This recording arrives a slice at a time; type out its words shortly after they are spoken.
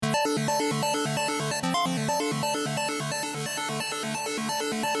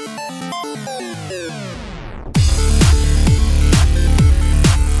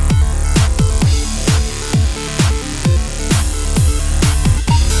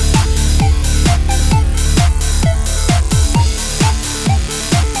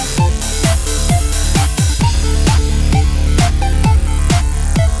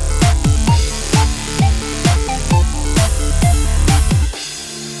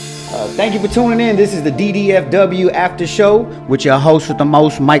Thank you for tuning in. This is the DDFW After Show with your host with the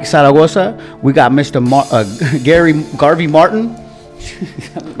most, Mike Zaragoza. We got Mr. Gary Garvey Martin.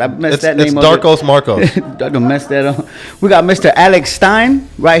 I messed that name up. It's Darkos Marcos. I messed that up. We got Mr. Alex Stein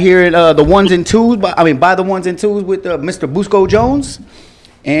right here at the ones and twos. By the ones and twos with Mr. Busco Jones.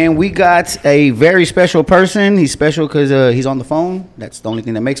 And we got a very special person. He's special because he's on the phone. That's the only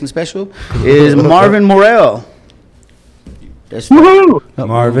thing that makes him special. Is Marvin Morrell. Woohoo!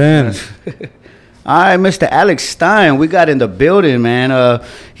 Marvin. All right, Mr. Alex Stein, we got in the building, man.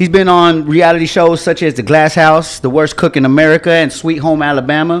 He's been on reality shows such as The Glass House, The Worst Cook in America, and Sweet Home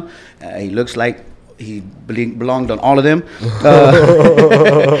Alabama. He looks like he belonged on all of them.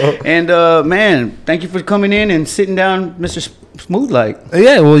 Man, thank you for coming in and sitting down, Mr. Smooth Like.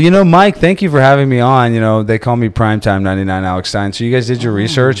 Yeah, well, Mike, thank you for having me on. They call me Primetime 99 Alex Stein. So you guys did your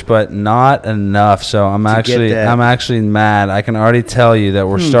research, but not enough. So I'm actually mad. I can already tell you that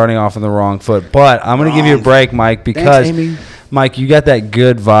we're starting off on the wrong foot. But I'm going to give you a break, Mike, because Thanks, Mike, you got that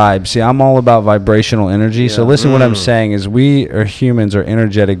good vibe. See, I'm all about vibrational energy. Yeah. So listen, what I'm saying is we are humans, are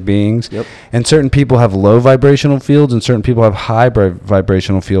energetic beings. Yep. And certain people have low vibrational fields and certain people have high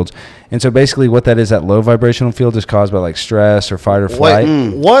vibrational fields. And so basically what that is, that low vibrational field is caused by like stress or fight or flight.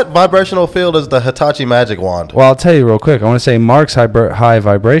 Wait, what vibrational field is the Hitachi magic wand? Well, I'll tell you real quick. I want to say Mark's high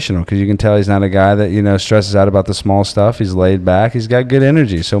vibrational because you can tell he's not a guy that, stresses out about the small stuff. He's laid back. He's got good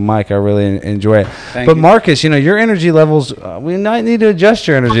energy. So, Mike, I really enjoy it. Thank you. Marcus, your energy levels, we might need to adjust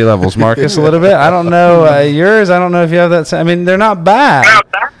your energy levels, Marcus, a little bit. I don't know yours. I don't know if you have that. They're not bad.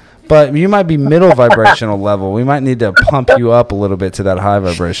 But you might be middle vibrational level. We might need to pump you up a little bit to that high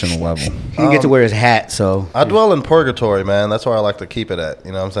vibrational level. He can get to wear his hat, so. I dwell in purgatory, man. That's where I like to keep it at.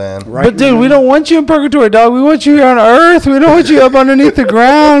 You know what I'm saying? Right. But, dude, we don't want you in purgatory, dog. We want you here on Earth. We don't want you up underneath the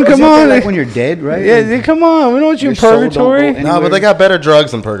ground. Come on. Like when you're dead, right? Yeah, come on. We don't want you in purgatory. No, but they got better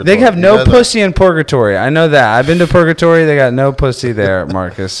drugs in purgatory. They have no pussy in purgatory. I know that. I've been to purgatory. They got no pussy there,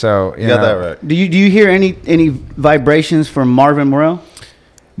 Marcus. So, you got that right. Do you hear any vibrations from Marvin Morrell?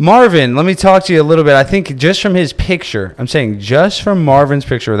 Marvin, let me talk to you a little bit. I think just from his picture, I'm saying just from Marvin's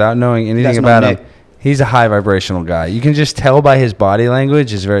picture without knowing anything about him, he's a high vibrational guy. You can just tell by his body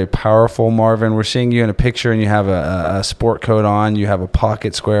language. It's very powerful, Marvin. We're seeing you in a picture and you have a sport coat on. You have a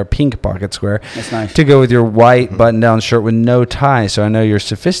pocket square, pink pocket square. That's nice. To go with your white button-down shirt with no tie. So I know you're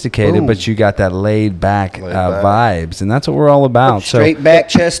sophisticated, but you got that laid-back vibes. And that's what we're all about. Straight back,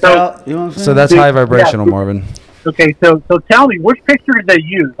 chest out. You know what I'm saying? So that's high vibrational, Marvin. Okay, so tell me, which picture did they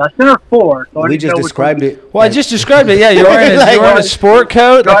use? I sent her 4. So we just described it. Well, I just described it. Yeah, you're wearing a sport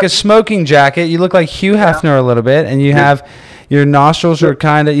coat, like a smoking jacket. You look like Hugh Hefner a little bit, and you have your nostrils are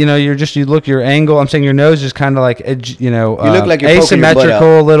kind of, your angle. I'm saying your nose is kind of like, you look like you're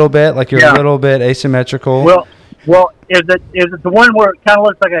asymmetrical a little bit, like you're a little bit asymmetrical. Well, is it the one where it kind of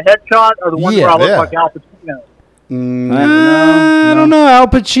looks like a headshot, or the one where I look like Al Pacino? I don't know. Al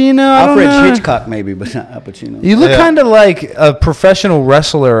Pacino. Alfred Hitchcock, maybe, but not Al Pacino. You look kind of like a professional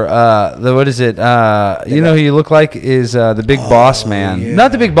wrestler. What is it? Who you look like is the Big Boss Man. Yeah.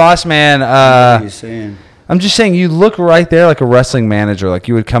 Not the Big Boss Man. What are you saying? I'm just saying you look right there like a wrestling manager. Like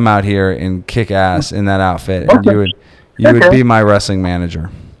you would come out here and kick ass in that outfit, and you would be my wrestling manager.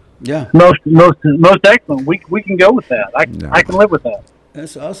 Yeah. Most excellent. We can go with that. I can live with that.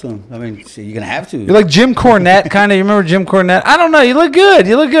 That's awesome. I mean, you're going to have to. You're like Jim Cornette, kind of. You remember Jim Cornette? I don't know. You look good.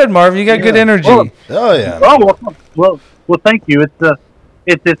 You look good, Marvin. You got good energy. Well, thank you.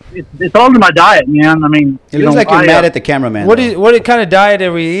 It's all in my diet, man. I mean, it looks like you're mad at the cameraman. What kind of diet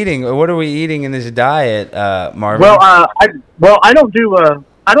are we eating? What are we eating in this diet, Marvin? Well, I don't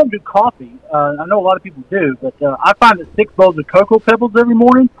do coffee. I know a lot of people do, but I find that 6 bowls of Cocoa Pebbles every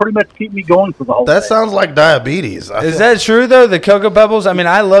morning pretty much keep me going for the whole day. That sounds like diabetes. Is that true, though, the Cocoa Pebbles? I mean,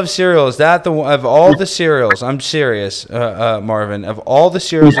 I love cereal. Is that of all the cereals, I'm serious, Marvin, of all the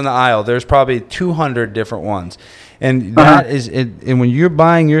cereals in the aisle, there's probably 200 different ones. And that is it. And when you're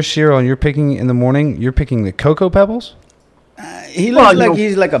buying your cereal and you're picking in the morning, you're picking the Cocoa Pebbles? He looks like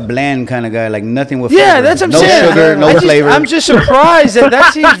he's like a bland kind of guy, like nothing with flavor. Yeah, that's what I'm saying. No sugar, no flavor. I'm just surprised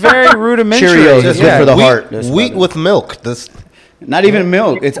that seems very rudimentary. Cheerios is good for the heart. Wheat with milk. Not even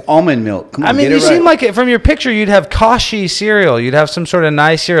milk. It's almond milk. Come on, I mean, you seem like from your picture, you'd have Kashi cereal. You'd have some sort of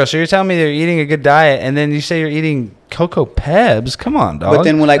nice cereal. So you're telling me they're eating a good diet, and then you say you're eating Cocoa Pebs? Come on, dog. But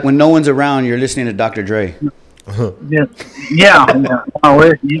then when no one's around, you're listening to Dr. Dre. Yeah.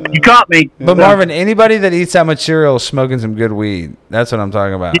 Oh, you caught me. But Marvin, anybody that eats that much cereal is smoking some good weed. That's what I'm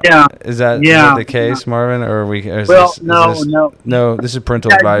talking about. Yeah. Is that the case, Marvin? Or are we? No. This is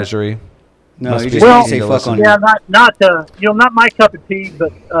parental advisory. No, you just say fuck on. Yeah, not my cup of tea.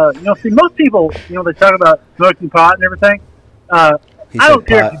 But see, most people, they talk about smoking pot and everything. I don't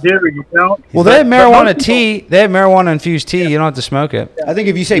care if you do or you don't. Well, they have marijuana tea. They have marijuana infused tea. You don't have to smoke it. I think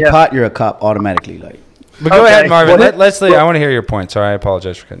if you say pot, you're a cop automatically. Like, but go ahead, Marvin. Let's. I want to hear your point. Sorry, I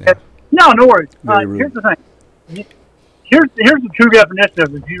apologize for cutting you. No worries. Here's the thing. Here's the true definition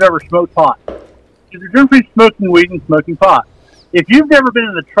of if you've ever smoked pot. If you're simply smoking weed and smoking pot. If you've never been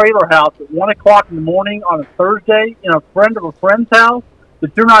in the trailer house at 1 o'clock in the morning on a Thursday in a friend of a friend's house,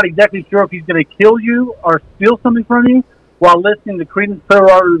 that you're not exactly sure if he's going to kill you or steal something from you while listening to Creedence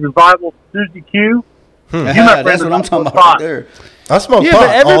Clearwater Revival, Susie Q. That's what I'm talking about right there. I smoke pot. But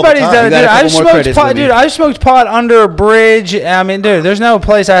everybody's done it, dude. I've smoked pot, dude. I've smoked pot under a bridge. I mean, dude, there's no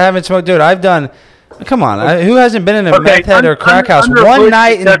place I haven't smoked. Dude, I've done. Come on, who hasn't been in a meth head or crack house? One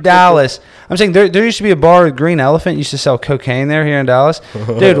night in Dallas. I'm saying there used to be a bar with Green Elephant. Used to sell cocaine there here in Dallas.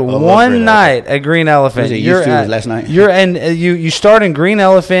 Dude, one night at Green Elephant. Last night. You start in Green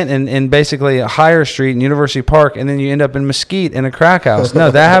Elephant in basically Higher Street and University Park, and then you end up in Mesquite in a crack house. No,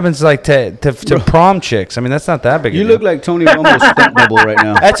 that happens like to prom chicks. I mean, that's not that big. You look like Tony Romo's stunt double right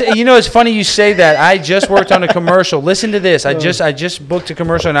now. It's funny you say that. I just worked on a commercial. Listen to this. I just booked a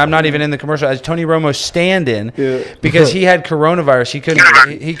commercial, and I'm not even in the commercial. As Tony Romo's stand-in because he had coronavirus.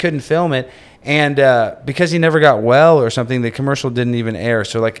 He couldn't film it. And because he never got well or something, the commercial didn't even air.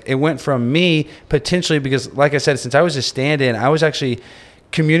 So, like, it went from me potentially because, like I said, since I was a stand-in, I was actually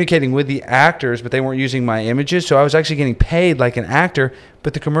communicating with the actors, but they weren't using my images. So I was actually getting paid like an actor,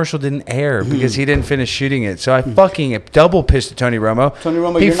 but the commercial didn't air because he didn't finish shooting it. So I fucking double pissed at Tony Romo. Tony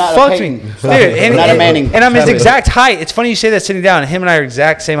Romo, he you're not fucked a Payton. me. Dude, not a Manning. And I'm his exact height. It's funny you say that sitting down. Him and I are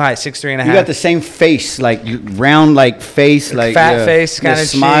exact same height, 6'3" and a half. You got the same face, like round, like face, like fat face, kind of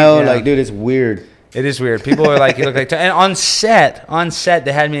smile. cheek, like, dude, it's weird. It is weird. People are like, you look like. And on set,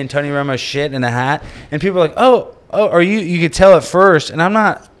 they had me in Tony Romo's shit in a hat, and people are like, oh, are you? You could tell at first, and I'm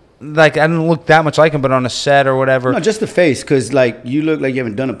not. Like, I don't look that much like him, but on a set or whatever. No, just the face, because, like, you look like you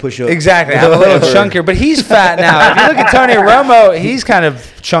haven't done a push-up. Exactly. I'm a little chunkier, but he's fat now. If you look at Tony Romo, he's kind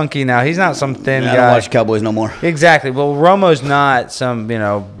of chunky now. He's not some thin guy. I don't watch Cowboys no more. Exactly. Well, Romo's not some, you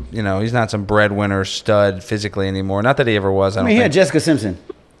know, he's not some breadwinner stud physically anymore. Not that he ever was, I mean, he had Jessica Simpson.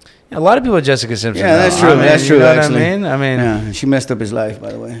 Yeah, a lot of people had Jessica Simpson. Yeah, that's true. That's true, you know actually. What I mean? Yeah, she messed up his life,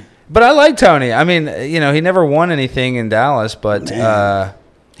 by the way. But I like Tony. I mean, he never won anything in Dallas, but...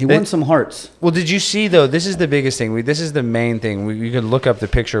 He won some hearts. Well, did you see, though, this is the biggest thing. This is the main thing. You can look up the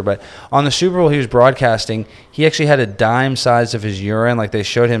picture, but on the Super Bowl he was broadcasting, he actually had a dime size of his urine. Like, they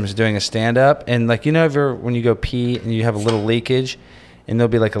showed him doing a stand-up. And, like, when you go pee and you have a little leakage, and there'll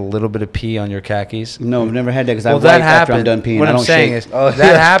be, like, a little bit of pee on your khakis? No, I've never had that because I wipe after I'm done peeing. What I'm saying is that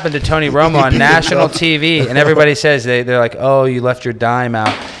happened to Tony Romo on national TV, and everybody says, they're like, oh, you left your dime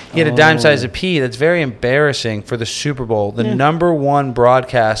out. He had a dime size of pee. That's very embarrassing for the Super Bowl, the number one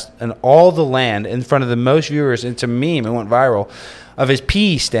broadcast in all the land, in front of the most viewers. It's a meme. It went viral of his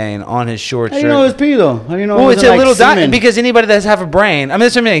pee stain on his short shirt. How do you know it was pee, though? How do you know well, it it's a little dime. Because anybody that has half a brain, I mean,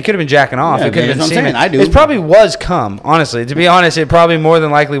 that's what I mean. He could have been jacking off. Yeah, it could have been semen. I do. It probably was cum, honestly. To be honest, it probably more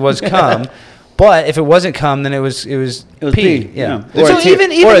than likely was cum. But if it wasn't cum, then it was pee. Yeah. Or so a tear.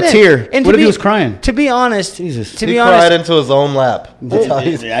 Even or a then, tear. And what if he was crying? To be honest, Jesus. He cried into his own lap.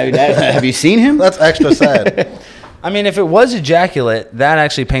 Have you seen him? That's extra sad. I mean, if it was ejaculate, that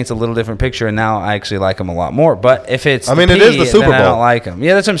actually paints a little different picture, and now I actually like him a lot more. But if it's it pee, is the Super Bowl. I don't like him.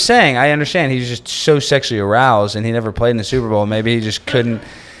 Yeah, that's what I'm saying. I understand. He's just so sexually aroused, and he never played in the Super Bowl. Maybe he just couldn't.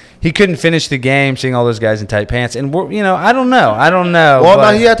 He couldn't finish the game seeing all those guys in tight pants. And, I don't know. Well,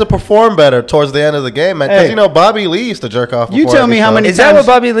 no, he had to perform better towards the end of the game, man. Because, Bobby Lee used to jerk off. You tell me how many times. Is that what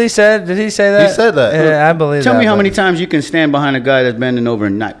Bobby Lee said? Did he say that? He said that. Yeah, I believe that. Tell me how many times you can stand behind a guy that's bending over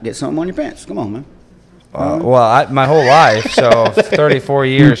and not get something on your pants. Come on, man. My whole life, so 34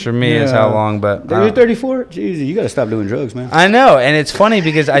 years for me is how long. But you're 34. Jeez, you got to stop doing drugs, man. I know, and it's funny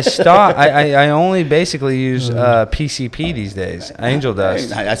because I stopped. I only basically use PCP these days. Angel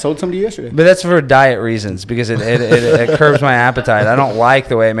dust. I sold some to you yesterday. But that's for diet reasons because it curbs my appetite. I don't like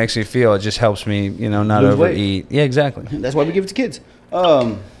the way it makes me feel. It just helps me, not lose overeat. Weight. Yeah, exactly. That's why we give it to kids.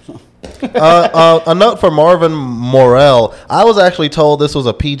 A note for Marvin Morrell. I was actually told this was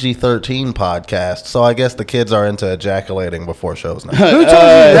a PG-13 podcast, so I guess the kids are into ejaculating before shows now. Who told you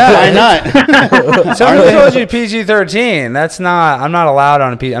that? Why not? Somebody told you PG-13. That's not. I'm not allowed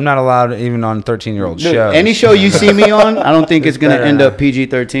on I'm not allowed even on 13-year-old shows. Any show you see me on, I don't think it's going to end up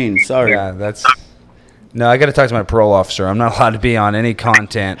PG-13. Sorry. Yeah, that's. No, I got to talk to my parole officer. I'm not allowed to be on any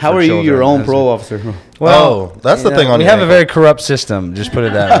content. How are you your own parole officer? Well, that's the thing on we have a very corrupt system. Just put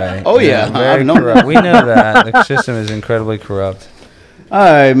it that way. Oh yeah, very corrupt. We know that the system is incredibly corrupt. All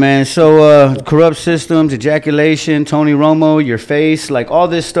right, man. So corrupt systems, ejaculation, Tony Romo, your face, like all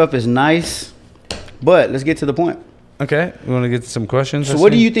this stuff is nice, but let's get to the point. Okay, we want to get some questions. So,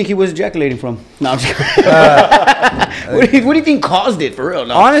 what do you think he was ejaculating from? No, I'm just what do you think caused it, for real?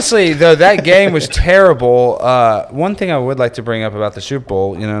 No. Honestly, though, that game was terrible. One thing I would like to bring up about the Super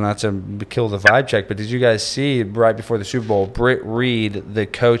Bowl, not to kill the vibe check, but did you guys see right before the Super Bowl, Britt Reed, the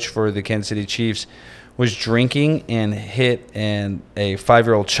coach for the Kansas City Chiefs, was drinking and hit a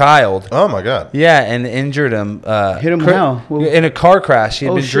 5-year-old child. Oh, my God. Yeah, and injured him. Hit him how? In a car crash. He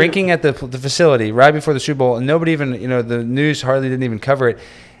had been shit. drinking at the facility right before the Super Bowl, and nobody even, the news hardly didn't even cover it.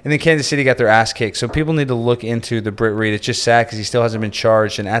 And then Kansas City got their ass kicked. So people need to look into the Britt Reed. It's just sad because he still hasn't been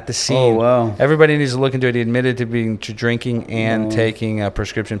charged. And at the scene, everybody needs to look into it. He admitted to drinking and taking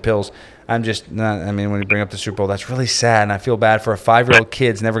prescription pills. I'm just not. I mean, when you bring up the Super Bowl, that's really sad, and I feel bad for a 5-year-old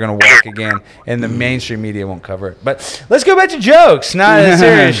kid's never going to walk again, and the mainstream media won't cover it. But let's go back to jokes, not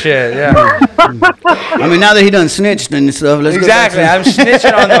serious shit. Yeah. I mean, now that he done snitched and stuff, let's exactly. I'm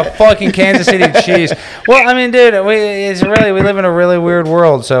snitching on the fucking Kansas City Chiefs. Well, I mean, dude, we live in a really weird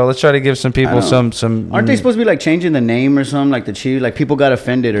world, so let's try to give some people some. Aren't they supposed to be like changing the name or something, like the Chiefs? Like people got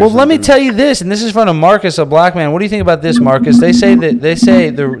offended or something? Well, let me tell you this, and this is from Marcus, a black man. What do you think about this, Marcus? They say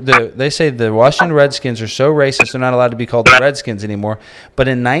the Washington Redskins are so racist they're not allowed to be called the Redskins anymore. But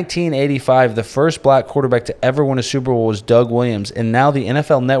in 1985, the first black quarterback to ever win a Super Bowl was Doug Williams, and now the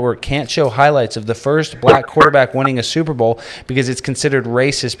NFL Network can't show highlights of the first black quarterback winning a Super Bowl because it's considered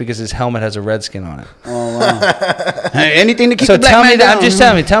racist because his helmet has a Redskin on it. Oh, wow. Hey, anything to keep so the black tell man me that. down. I'm just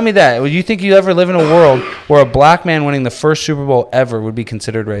telling me. Tell me that. Would you think you ever live in a world where a black man winning the first Super Bowl ever would be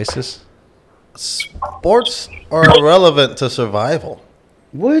considered racist? Sports are irrelevant to survival.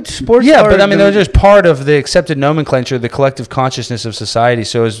 What sports? Yeah, but I mean, they're just part of the accepted nomenclature, the collective consciousness of society.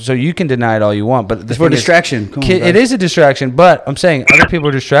 So you can deny it all you want, but it's for distraction. Come on, it is a distraction. But I'm saying other people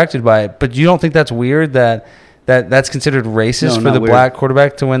are distracted by it. But you don't think that's weird that's considered racist for the black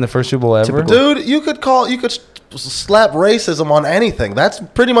quarterback to win the first Super Bowl ever? Typical. Dude, you could slap racism on anything. That's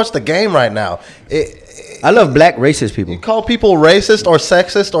pretty much the game right now. I love black racist people. You call people racist or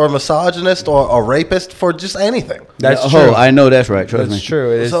sexist or misogynist or rapist for just anything. That's true. Oh, I know that's right. Trust me. That's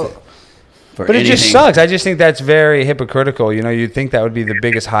true. It is. But it just sucks. I just think that's very hypocritical. You'd think that would be the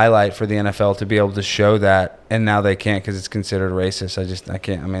biggest highlight for the NFL to be able to show that, and now they can't because it's considered racist. I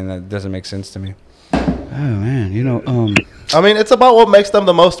can't. I mean, that doesn't make sense to me. Oh man, I mean, it's about what makes them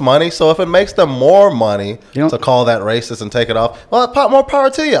the most money. So if it makes them more money to call that racist and take it off, well, more power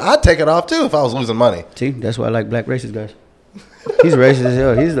to you. I'd take it off too if I was losing money. See, that's why I like black racist guys. He's racist as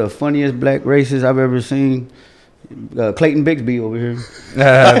hell. He's the funniest black racist I've ever seen. Clayton Bigsby over here.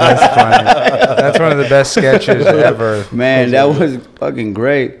 That's funny. That's one of the best sketches ever. Man, that was fucking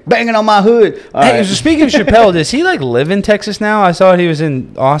great. Banging on my hood. Hey, so speaking of Chappelle, does he live in Texas now? I saw he was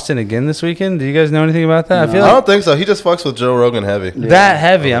in Austin again this weekend. Do you guys know anything about that? No. I don't think so. He just fucks with Joe Rogan heavy. That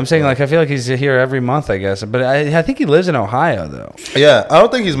heavy. I'm saying I feel like he's here every month, I guess. But I think he lives in Ohio though. Yeah, I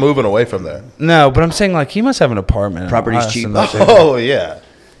don't think he's moving away from there. No, but I'm saying he must have an apartment. Property's cheap. Oh yeah.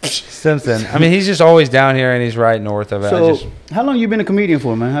 Something. I mean, he's just always down here, and he's right north of it. So, how long you been a comedian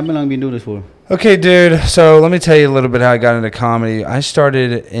for, man? How long you been doing this for? Okay, dude. So let me tell you a little bit how I got into comedy. I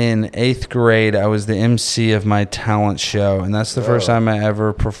started in 8th grade. I was the MC of my talent show, and that's the first time I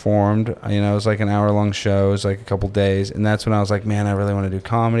ever performed. It was like an hour-long show. It was like a couple days, and that's when I was like, man, I really want to do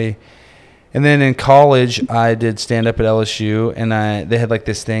comedy. And then in college, I did stand-up at LSU, and they had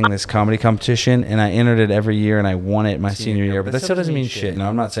this comedy competition, and I entered it every year, and I won it my senior year. But that still doesn't mean shit.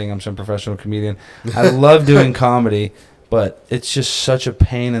 I'm not saying I'm some professional comedian. I love doing comedy, but it's just such a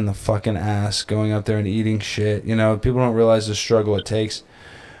pain in the fucking ass going up there and eating shit. People don't realize the struggle it takes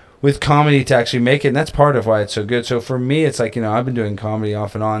with comedy to actually make it, and that's part of why it's so good. So for me, it's I've been doing comedy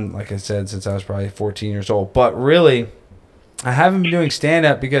off and on, like I said, since I was probably 14 years old. But really, I haven't been doing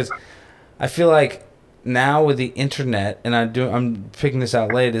stand-up because I feel like now with the internet, and I'm picking this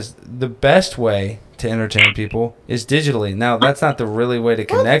out late, is the best way to entertain people is digitally. Now, that's not the really way to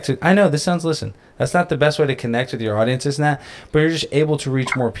connect. I know, this sounds, listen, that's not the best way to connect with your audience, isn't that? But you're just able to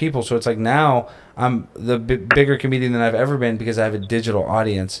reach more people. So it's now I'm the bigger comedian than I've ever been because I have a digital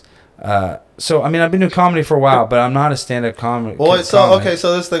audience. So, I mean, I've been doing comedy for a while, but I'm not a stand-up comic. Well, so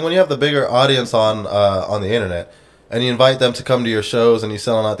this thing, when you have the bigger audience on the internet, and you invite them to come to your shows, and you're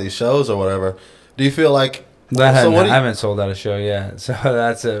selling out these shows or whatever, do you feel like... I haven't sold out a show yet, so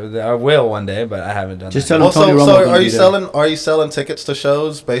I will one day, but I haven't done just that. Tell them Tony Romo are you selling tickets to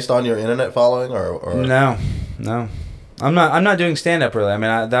shows based on your internet following, or? No. I'm not doing stand-up, really. I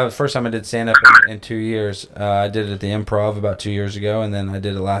mean, that was the first time I did stand-up in 2 years. I did it at the Improv about 2 years ago, and then I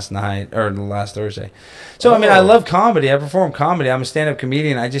did it last Thursday. So, I mean, I love comedy. I perform comedy. I'm a stand-up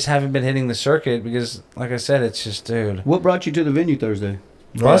comedian. I just haven't been hitting the circuit because, like I said, it's just, dude. What brought you to the venue Thursday?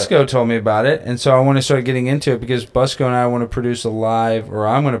 Busco told me about it, and so I want to start getting into it because Busco and I want to produce a live, or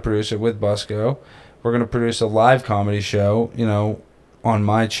I'm going to produce it with Busco. We're going to produce a live comedy show, on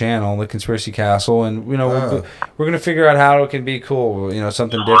my channel, The Conspiracy Castle, and we're going to figure out how it can be cool,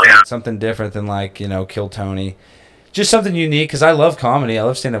 something different than Kill Tony. Just something unique, because I love comedy. I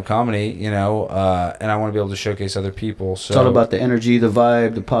love stand-up comedy, and I want to be able to showcase other people. So it's all about the energy, the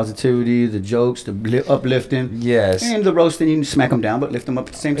vibe, the positivity, the jokes, the uplifting. Yes. And the roasting, you smack them down, but lift them up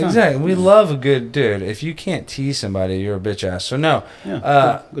at the same time. Exactly. We love a good dude. If you can't tease somebody, you're a bitch ass. So no.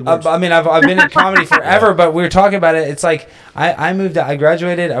 Yeah, good I've been in comedy forever, but we were talking about it. It's like I moved. I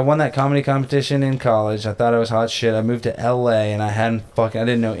graduated. I won that comedy competition in college. I thought I was hot shit. I moved to L.A. and I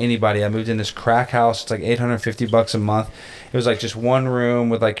didn't know anybody. I moved in this crack house. It's like $850 a month. It was like just one room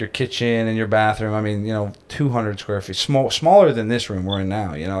with like your kitchen and your bathroom. I mean, 200 square feet. Smaller than this room we're in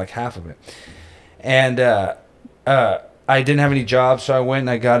now. Like half of it. And I didn't have any jobs, so I went and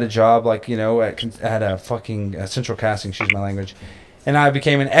I got a job at a fucking Central Casting, excuse my language. And I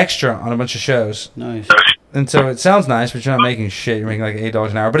became an extra on a bunch of shows. Nice. And so it sounds nice, but you're not making shit. You're making like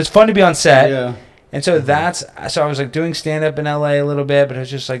 $8 an hour. But it's fun to be on set. Yeah. And so so I was like doing stand-up in LA a little bit, but it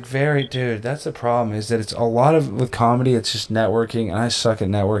was just like that's the problem, is that it's a lot with comedy, it's just networking, and I suck at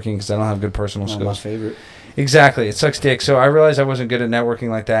networking because I don't have good personal skills. My favorite. Exactly. It sucks dick. So I realized I wasn't good at networking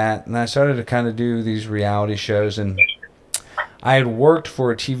like that, and I started to kind of do these reality shows, and I had worked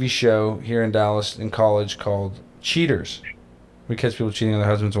for a TV show here in Dallas in college called Cheaters. We catch people cheating on their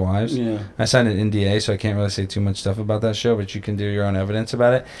husbands' wives. Yeah. I signed an NDA, so I can't really say too much stuff about that show, but you can do your own evidence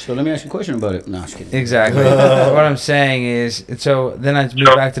about it. So let me ask you a question about it. No, I'm just kidding. Exactly. What I'm saying is, so then I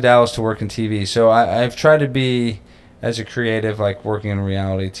moved back to Dallas to work in TV. So I've tried to be, as a creative, like working in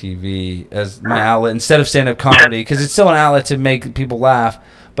reality TV as my outlet instead of stand-up comedy, because it's still an outlet to make people laugh.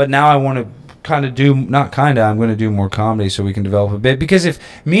 But now I want to I'm going to do more comedy so we can develop a bit. Because if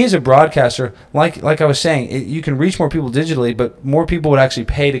me as a broadcaster, like I was saying, you can reach more people digitally, but more people would actually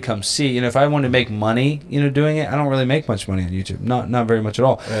pay to come see. If I wanted to make money, doing it, I don't really make much money on YouTube. Not very much at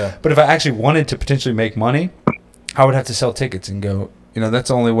all. Yeah. But if I actually wanted to potentially make money, I would have to sell tickets and go. That's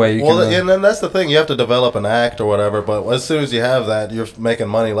the only way you can. Well, and then that's the thing. You have to develop an act or whatever. But as soon as you have that, you're making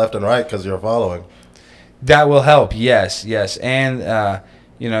money left and right because you're following. That will help. Yes. And.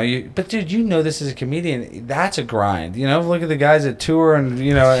 But dude, this as a comedian, that's a grind. Look at the guys that tour, and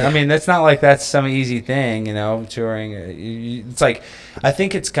I mean, that's not like that's some easy thing. Touring. It's like, I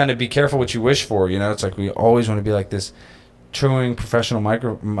think it's kind of be careful what you wish for. It's like we always want to be like this touring professional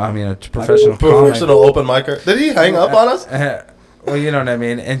professional open micer. Did he hang up on us? Well, you know what I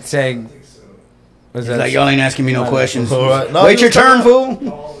mean, and saying, he's like, y'all ain't asking me no questions. Right. No, wait your turn,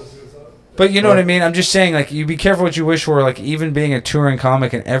 fool. But you know what I mean? I'm just saying, like, you be careful what you wish for. Like, even being a touring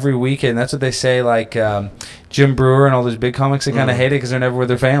comic, and every weekend, that's what they say, like, Jim Brewer and all those big comics, they kind of hate it because they're never with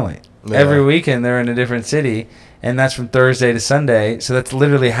their family. Yeah. Every weekend, they're in a different city, and that's from Thursday to Sunday, so that's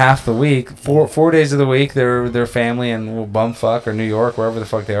literally half the week. Four days of the week, they're with their family in bumfuck or New York, wherever the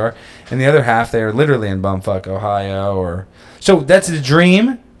fuck they are, and the other half, they are literally in bumfuck, Ohio, or... So that's the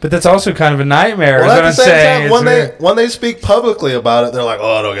dream. But that's also kind of a nightmare. Well, at the same time, when they speak publicly about it, they're like,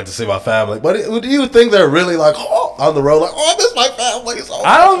 "Oh, I don't get to see my family." But do you think they're really like on the road, like, "Oh, I miss my family"?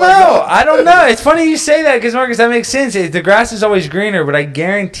 I don't know. It's funny you say that because, Marcus, that makes sense. The grass is always greener, but I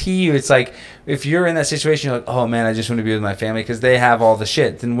guarantee you, it's like if you're in that situation, you're like, "Oh man, I just want to be with my family because they have all the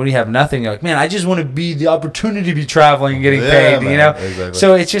shit." Then when you have nothing, you're like, "Man, I just want to be the opportunity to be traveling and getting paid." Man, exactly.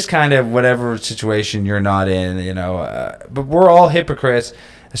 So it's just kind of whatever situation you're not in, But we're all hypocrites.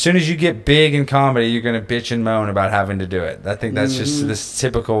 As soon as you get big in comedy, you're going to bitch and moan about having to do it. I think that's just this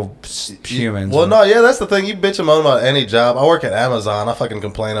typical humans. Well, that's the thing. You bitch and moan about any job. I work at Amazon. I fucking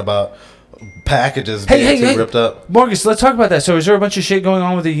complain about packages being ripped up. Marcus, let's talk about that. So is there a bunch of shit going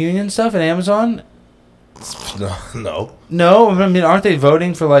on with the union stuff at Amazon? No. I mean, aren't they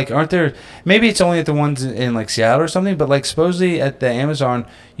voting for, aren't there... Maybe it's only at the ones in Seattle or something, but, supposedly at the Amazon,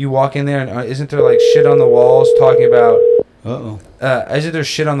 you walk in there and isn't there, shit on the walls talking about... isn't there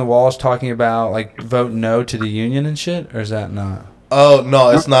shit on the walls talking about vote no to the union and shit, or is that not? Oh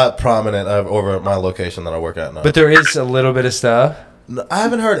no, it's not prominent over at my location that I work at now. But there is a little bit of stuff. No, I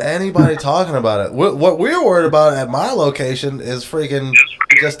haven't heard anybody talking about it. What we're worried about at my location is freaking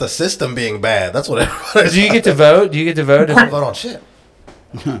just the system being bad. That's what everybody's. Do you get to vote? I don't vote on shit.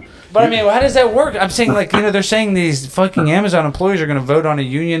 But I mean, how does that work? I'm saying, they're saying these fucking Amazon employees are going to vote on a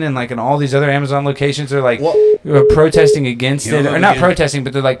union, and in all these other Amazon locations, they're protesting against it, or not protesting,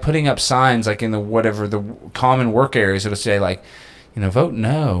 but they're putting up signs in the common work areas that'll say vote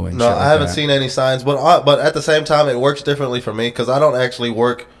no. And no, I haven't seen any signs, but at the same time, it works differently for me because I don't actually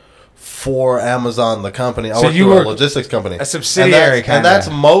work for Amazon, the company. I So work you for were a logistics company, a subsidiary and that's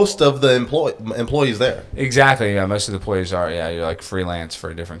most of the employees there. Exactly. Yeah, most of the employees are. Yeah, you're like freelance for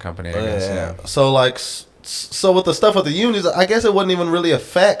a different company. I guess. Yeah. So so with the stuff with the unions, I guess it wouldn't even really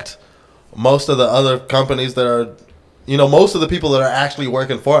affect most of the other companies that are. Most of the people that are actually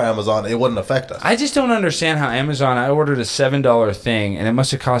working for Amazon, it wouldn't affect us. I just don't understand how Amazon. I ordered a $7 thing, and it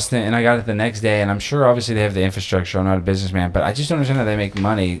must have cost them. And I got it the next day, and I'm sure obviously they have the infrastructure. I'm not a businessman, but I just don't understand how they make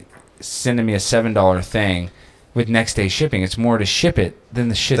money sending me a $7 thing with next day shipping. It's more to ship it than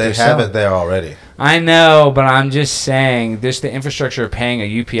the shit they have it there already. I know, but I'm just saying, the infrastructure of paying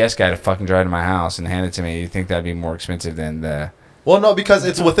a UPS guy to fucking drive to my house and hand it to me. You think that'd be more expensive than the? Well, no, because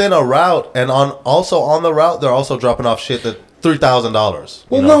it's within a route, and on the route, they're also dropping off shit that $3,000.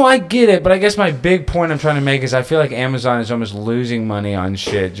 Well, no, I get it, but I guess my big point I'm trying to make is I feel like Amazon is almost losing money on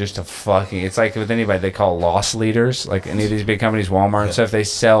shit just to fucking. It's like with anybody they call loss leaders, like any of these big companies, Walmart and stuff. They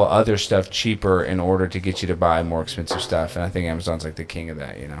sell other stuff cheaper in order to get you to buy more expensive stuff, and I think Amazon's like the king of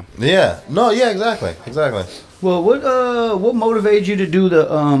that. Yeah. No. Yeah. Exactly. Well, what motivated you to do the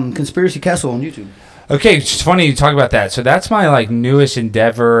Conspiracy Castle on YouTube? Okay, it's funny you talk about that. So that's my newest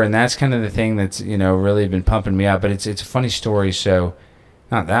endeavor, and that's kind of the thing that's really been pumping me up. But it's a funny story. So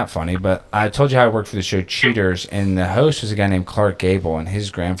not that funny, but I told you how I worked for the show Cheaters, and the host was a guy named Clark Gable, and his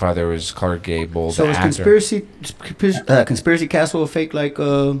grandfather was Clark Gable. So is Conspiracy Castle a fake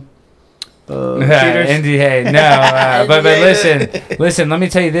NDA, no, but listen. Let me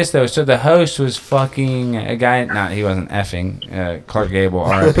tell you this though. So the host was fucking a guy. Not he wasn't effing Clark Gable,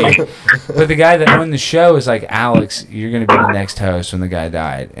 R.I.P. But the guy that owned the show was like, Alex, you're gonna be the next host when the guy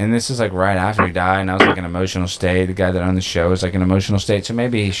died. And this is like right after he died, and I was like in an emotional state. The guy that owned the show was like in an emotional state, so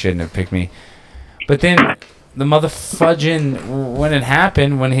maybe he shouldn't have picked me. But then the motherfudging when it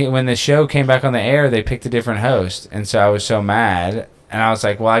happened, when the show came back on the air, they picked a different host, and so I was so mad. And I was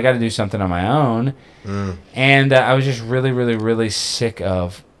like, well, I got to do something on my own. And I was just really, really, really sick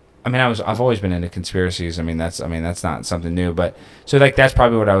of. I mean, I've always been into conspiracies. That's not something new. But so that's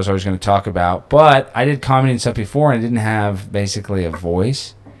probably what I was always going to talk about. But I did comedy and stuff before, and I didn't have basically a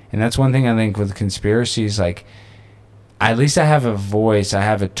voice. And that's one thing I think with conspiracies, at least I have a voice, I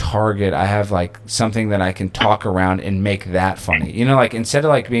have a target, I have something that I can talk around and make that funny. Instead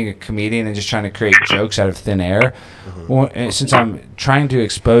of being a comedian and just trying to create jokes out of thin air, well, since I'm trying to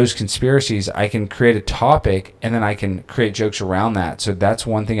expose conspiracies, I can create a topic and then I can create jokes around that. So that's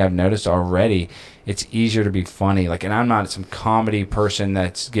one thing I've noticed already. It's easier to be funny. And I'm not some comedy person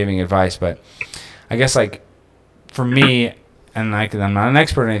that's giving advice, but I guess for me, and I'm not an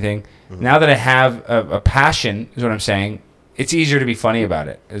expert or anything, now that I have a passion, is what I'm saying, it's easier to be funny about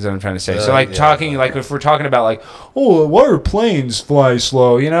it, is what I'm trying to say. So talking, if we're talking about why are planes fly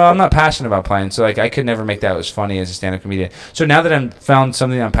slow? I'm not passionate about planes, so I could never make that as funny as a stand-up comedian. So now that I've found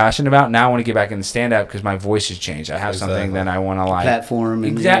something I'm passionate about, now I want to get back into stand-up because my voice has changed. I have something that I want to platform.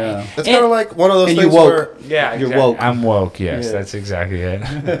 Exactly. It's kind of like one of those things woke. where you're woke. I'm woke. Yes, that's exactly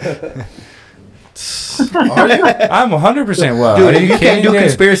it. Are you? I'm 100% woke. Dude, you can't do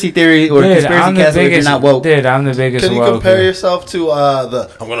conspiracy theory or conspiracy castle if you're not woke. Dude, I'm the biggest woke. Can you compare yourself to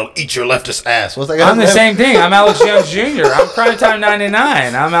I'm going to eat your leftist ass? What's that guy's I'm the name? same thing. I'm Alex Jones Jr. I'm Crime Time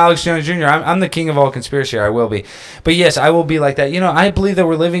 99. I'm Alex Jones Jr. I'm the king of all conspiracy. I will be. But yes, I will be like that. I believe that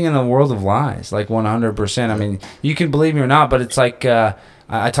we're living in a world of lies, 100%. I mean, you can believe me or not, but it's I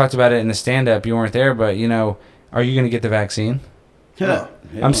talked about it in the stand-up. You weren't there, but, are you going to get the vaccine? Yeah.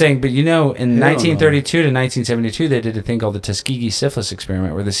 I'm saying, but in 1932 to 1972, they did a thing called the Tuskegee syphilis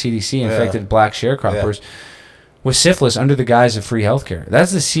experiment, where the CDC infected black sharecroppers with syphilis under the guise of free healthcare.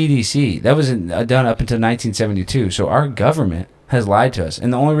 That's the CDC. That was done up until 1972. So our government has lied to us,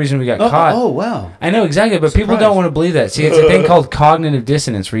 and the only reason we got caught. Oh wow! I know exactly, but people don't want to believe that. See, it's a thing called cognitive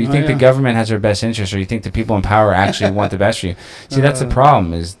dissonance, where you think the government has their best interest, or you think the people in power actually want the best for you. See, that's the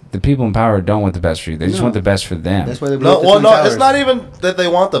problem. Is the people in power don't want the best for you. They just want the best for them. That's why they blew up the Twin Towers. It's not even that they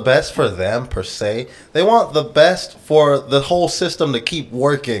want the best for them per se. They want the best for the whole system to keep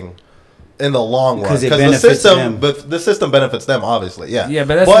working in the long run, because the system benefits them, obviously. Yeah,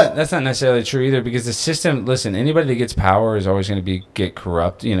 but that's not necessarily true either, because the system. Listen, anybody that gets power is always going to get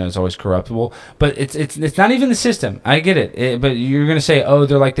corrupt. It's always corruptible. But it's not even the system. I get it, but you're going to say, oh,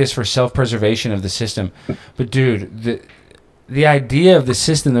 they're like this for self-preservation of the system. But dude, the idea of the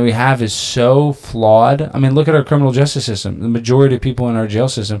system that we have is so flawed. I mean, look at our criminal justice system. The majority of people in our jail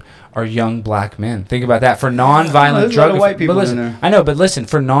system are young black men. Think about that. For non-violent drug offenses. White people in there. I know, but listen,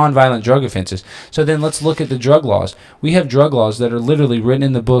 for non-violent drug offenses. So then let's look at the drug laws. We have drug laws that are literally written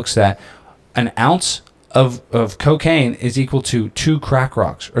in the books that an ounce of cocaine is equal to 2 crack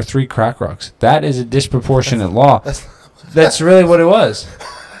rocks or 3 crack rocks. That is a disproportionate law. That's really what it was.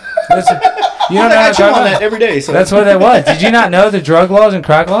 You don't know how to on that every day. So that's what it was. Did you not know the drug laws and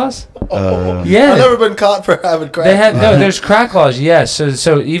crack laws? Yeah, I've never been caught for having crack. There's crack laws. Yes,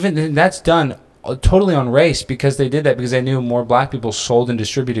 so even that's done totally on race because they did that because they knew more black people sold and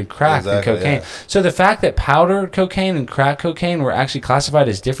distributed crack than cocaine. Yeah. So the fact that powder cocaine and crack cocaine were actually classified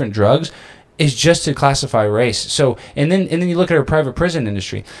as different drugs is just to classify race. So and then you look at our private prison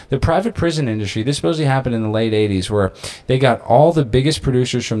industry. The private prison industry, this supposedly happened in the late 80s where they got all the biggest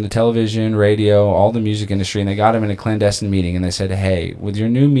producers from the television, radio, all the music industry, and they got them in a clandestine meeting and they said, hey, with your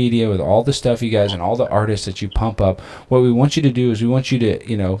new media, with all the stuff you guys and all the artists that you pump up, what we want you to do is we want you to,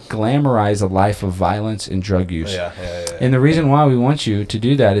 glamorize a life of violence and drug use. Yeah. And the reason why we want you to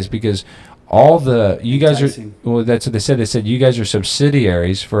do that is because you guys are, well, that's what they said. They said you guys are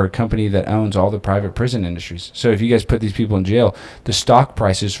subsidiaries for a company that owns all the private prison industries. So if you guys put these people in jail, the stock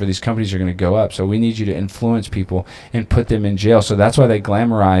prices for these companies are going to go up. So we need you to influence people and put them in jail. So that's why they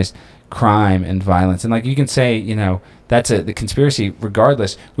glamorized crime and violence. And like you can say, that's the conspiracy.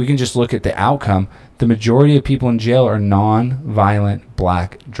 Regardless, we can just look at the outcome. The majority of people in jail are non-violent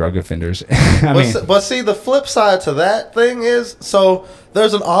black drug offenders. But see, the flip side to that thing is, so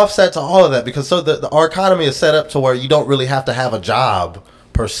there's an offset to all of that because our economy is set up to where you don't really have to have a job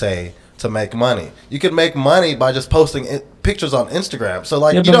per se to make money. You can make money by just posting pictures on Instagram. So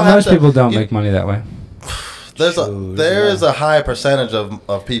like, most people don't make money that way. There is a high percentage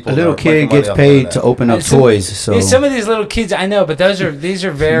of people. A little kid gets paid to open up toys. So some of these little kids, I know, but these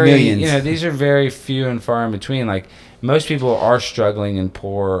are very these are very few and far in between. Like most people are struggling and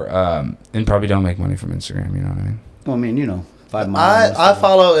poor, and probably don't make money from Instagram. You know what I mean? Well, I mean, 5 miles. I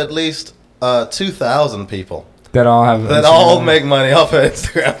follow at least 2,000 people. That all make money off of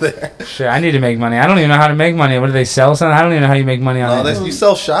Instagram there. Shit, I need to make money. I don't even know how to make money. What do they sell? Something? I don't even know how you make money on it. You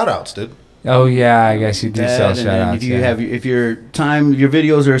sell shout-outs, dude. Oh yeah, I guess you do sell shout-outs. If your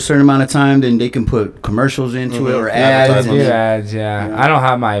videos are a certain amount of time, then they can put commercials into it or ads. I don't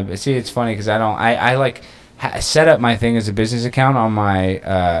have my. See, it's funny because I like set up my thing as a business account on my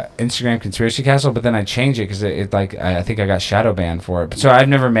Instagram Conspiracy Castle, but then I changed it because I think I got shadow banned for it. So I've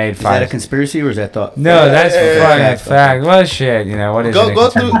never made. Is that a conspiracy or is that thought? No, that's fucking fact. Well, shit, what is it? Go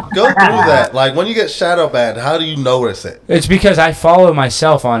through that. Like when you get shadow banned, how do you notice it? It's because I follow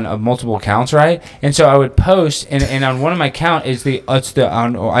myself on multiple accounts, right? And so I would post, and on one of my account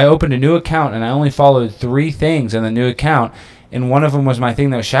I opened a new account and I only followed 3 things on the new account. And one of them was my thing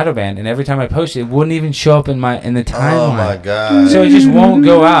that was shadow banned, and every time I posted, it wouldn't even show up in the timeline. Oh my god! So it just won't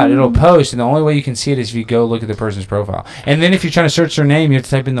go out. It'll post, and the only way you can see it is if you go look at the person's profile. And then if you're trying to search their name, you have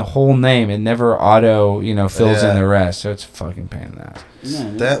to type in the whole name. It never auto, fills in the rest. So it's a fucking pain in the ass.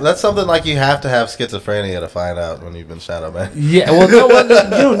 That's something like you have to have schizophrenia to find out when you've been shadow banned. Yeah,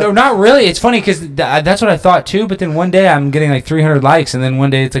 well, no, not really. It's funny because that's what I thought too. But then one day I'm getting like 300 likes, and then one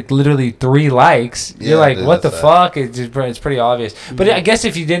day it's like literally 3 likes. You're like, dude, what the fuck? It's pretty obvious. But I guess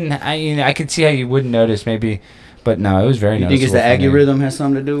if you didn't, I could see how you wouldn't notice maybe. But no, it was very noticeable. You think it's the algorithm has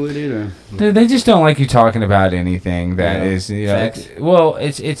something to do with it, or they just don't like you talking about anything that is,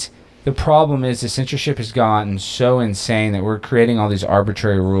 it's. The problem is the censorship has gotten so insane that we're creating all these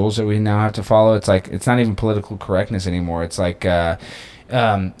arbitrary rules that we now have to follow. It's like it's not even political correctness anymore. It's like literal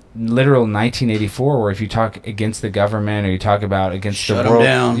 1984, where if you talk against the government or you talk about against the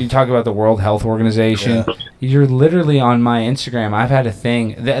world, you talk about the World Health Organization, you're literally on my Instagram. I've had a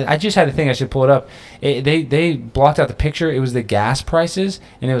thing. I just had a thing. I should pull it up. They blocked out the picture. It was the gas prices,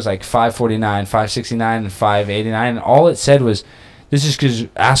 and it was like $5.49, $5.69, and $5.89, and all it said was, this is because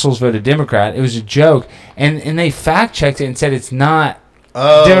assholes voted Democrat. It was a joke. And they fact-checked it and said it's not.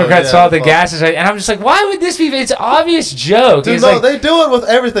 Democrats saw the gases. And I'm just like, why would this be? It's an obvious joke. Dude, they do it with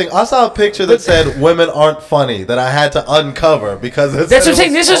everything. I saw a picture that said women aren't funny that I had to uncover because that's what I'm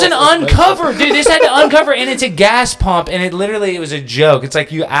saying. This was an uncover. Dude, this had to uncover. And it's a gas pump. And it was a joke. It's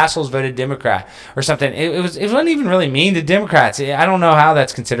like you assholes voted Democrat or something. It wasn't even really mean to Democrats. I don't know how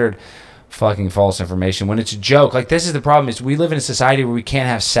that's considered fucking false information when it's a joke. Like, this is the problem, is we live in a society where we can't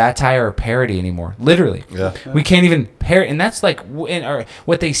have satire or parody anymore. Literally. Yeah. We can't even parody. And that's like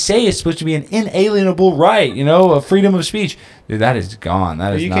what they say is supposed to be an inalienable right, a freedom of speech. Dude, that is gone.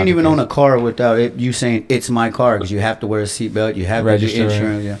 You can't even own a car without you saying it's my car, because you have to wear a seatbelt, you have to do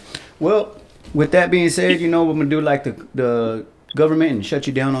insurance. Yeah. Well, with that being said, we're gonna do like the government and shut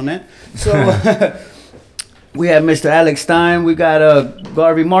you down on that. So we have Mr. Alex Stein. We got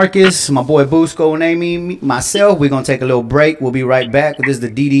Garvey Marcus, my boy Busco and Amy, myself. We're going to take a little break. We'll be right back. This is the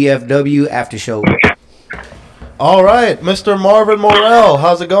DDFW After Show. All right, Mr. Marvin Morrell.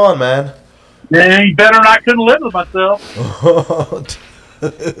 How's it going, man? Yeah, you better, and I couldn't live with myself.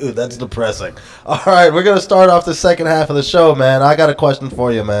 That's depressing. All right, we're going to start off the second half of the show, man. I got a question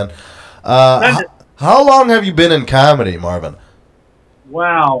for you, man. How long have you been in comedy, Marvin?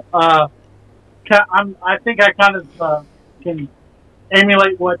 Wow. I think I kind of can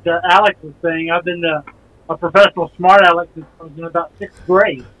emulate what Alex was saying. I've been a professional smart aleck since I was in about 6th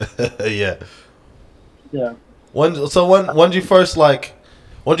grade. Yeah. Yeah. When did you first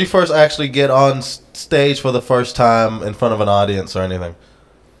actually get on stage for the first time in front of an audience or anything?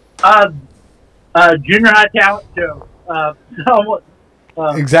 Junior high talent show.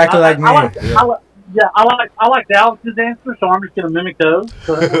 Exactly like me. I like Alex's answer, so I'm just going to mimic those.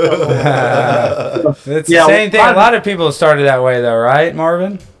 So it's the same thing. A lot of people started that way, though, right,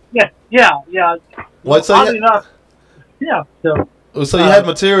 Marvin? Yeah. What? So enough, yeah. So you had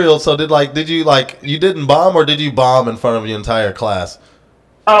material. So did you you didn't bomb, or did you bomb in front of your entire class?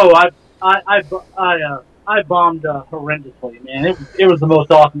 Oh, I bombed horrendously, man. It was the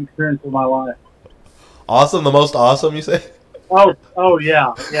most awesome experience of my life. Awesome, the most awesome, you say? Oh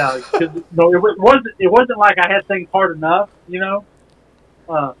yeah. Because it wasn't like I had things hard enough, you know.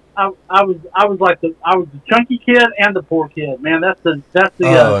 I was the chunky kid and the poor kid, man. That's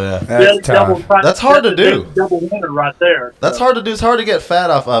hard to do. Double winner right there. That's hard to do. It's hard to get fat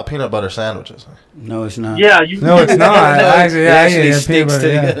off peanut butter sandwiches. No, it's not. Yeah, no, it's not. Actually sticks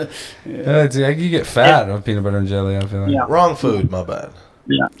together. Yeah. You get fat on peanut butter and jelly. I feel like. Yeah. Wrong food. My bad.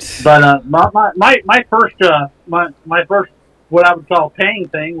 Yeah, but my first what I would call paying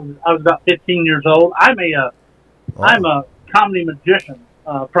thing was I was about 15 years old. I'm a comedy magician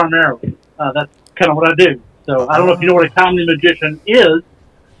primarily. That's kind of what I do. So I don't know if you know what a comedy magician is,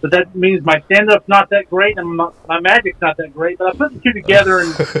 but that means my stand-up's not that great and my magic's not that great. But I put the two together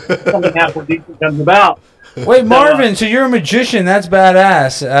and something halfway decent comes about. Wait, Marvin, so you're a magician. That's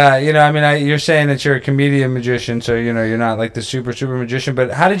badass. You're saying that you're a comedian magician, so, you're not like the super, super magician.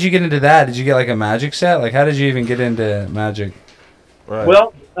 But how did you get into that? Did you get like a magic set? Like, how did you even get into magic? Right.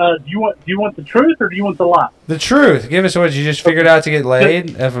 Well, do you want the truth or do you want the lie? The truth. Give us what you just figured out to get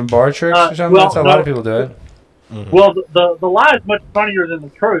laid from bar tricks or something. That's how a lot of people do it. Mm-hmm. Well, the lie is much funnier than the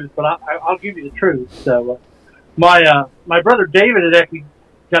truth, but I'll give you the truth. So, my brother David had actually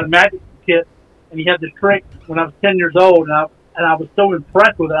got a magic kit, and he had this trick when I was 10 years old, and I was so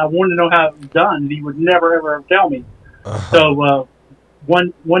impressed with it. I wanted to know how it was done, and he would never ever tell me. So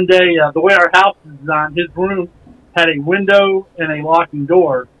one day, the way our house is designed, his room had a window and a locking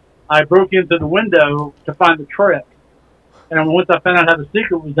door. I broke into the window to find the trick, and once I found out how the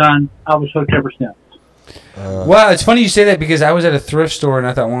secret was done, I was hooked ever since. Well, it's funny you say that because I was at a thrift store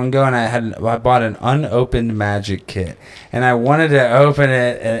not that long ago, and I bought an unopened magic kit, and I wanted to open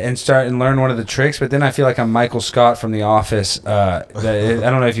it and start and learn one of the tricks, but then I feel like I'm Michael Scott from The Office. I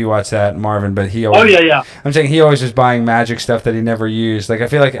don't know if you watch that, Marvin, but he always, yeah. I'm saying he always was buying magic stuff that he never used. Like, I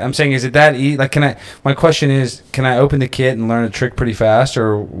feel like I'm saying, is it that easy? Like, my question is, can I open the kit and learn a trick pretty fast,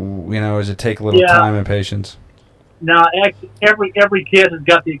 or does it take a little time and patience? Now, every kit has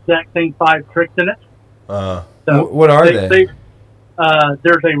got the exact same 5 tricks in it. So what are they?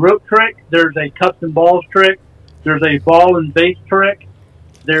 There's a rope trick. There's a cups and balls trick. There's a ball and base trick.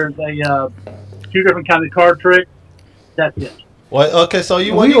 There's a 2 different kinds of card tricks. That's it. Well, okay, so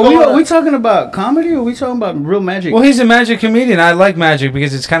are we talking about comedy or are we talking about real magic? Well, he's a magic comedian. I like magic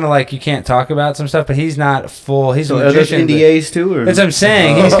because it's kind of like you can't talk about some stuff, but he's not full. He's a magician. Are those NDAs too? Or? That's what I'm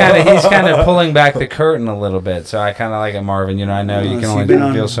saying. He's kind of pulling back the curtain a little bit. So I kind of like it, Marvin. I know you can only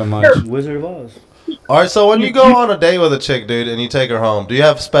reveal so much. Wizard of Oz. All right, so when you go on a date with a chick, dude, and you take her home, do you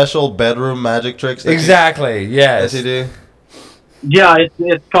have special bedroom magic tricks? Exactly. Yes. Yes, you do. Yeah,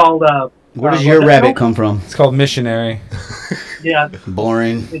 it's called. Where does your rabbit come from? It's called missionary. Yeah.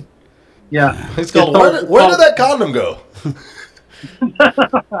 Boring. It's called. Where did that condom go?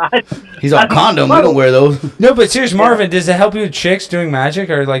 He's on condom. We don't wear those. No, but seriously, Marvin, does it help you with chicks doing magic,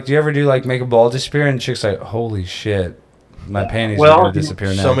 or like, do you ever do like make a ball disappear and chicks like, holy shit? My panties are going to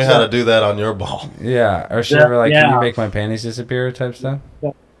disappear now. Show me how to do that on your ball. Yeah. Or she ever like, can you make my panties disappear type stuff?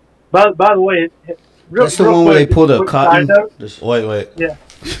 Yeah. By the way, that's the one where they pulled a cotton. Wait. Yeah.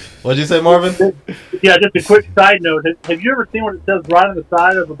 What'd you say, Marvin? Yeah, just a quick side note. Have you ever seen what it says right on the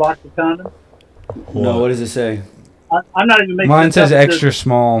side of a box of condoms? No, what does it say? I'm not even making Mine says extra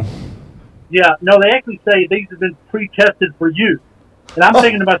small. Yeah, no, they actually say these have been pre-tested for use. And I'm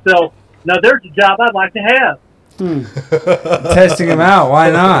thinking to myself, now there's a job I'd like to have. Testing them out. Why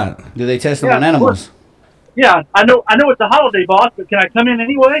not? Do they test them on animals? Yeah, I know it's a holiday, boss, but can I come in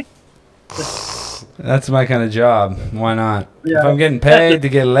anyway? That's my kind of job. Why not? Yeah. If I'm getting paid to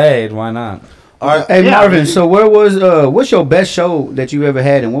get laid, why not? All right. Hey, Marvin, so what's your best show that you ever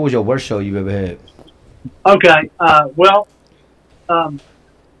had, and what was your worst show you ever had? Okay,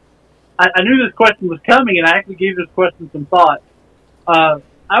 I knew this question was coming, and I actually gave this question some thought. I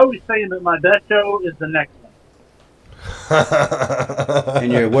always say that my best show is the next one.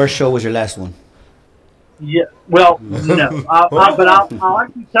 And your worst show was your last one. Yeah. Well, no. I'll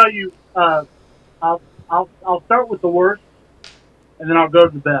actually tell you. I'll start with the worst, and then I'll go to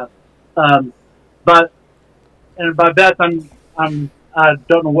the best. But by best, I don't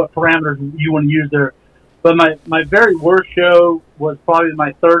know what parameters you want to use there. But my very worst show was probably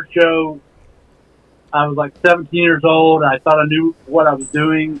my third show. I was like 17 years old. I thought I knew what I was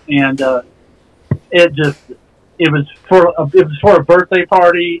doing, and it was for a birthday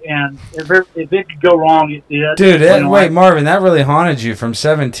party, and if it could go wrong, it did. Dude, wait, Marvin, that really haunted you from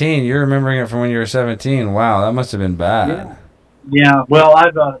 17. You're remembering it from when you were 17. Wow, that must have been bad. Yeah. Well, I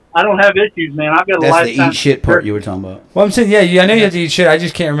don't have issues, man. I've got a lifetime. That's the eat shit part you were talking about. Well, I'm saying, I know you have to eat shit. I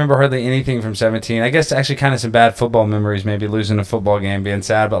just can't remember hardly anything from 17. I guess actually kind of some bad football memories, maybe losing a football game, being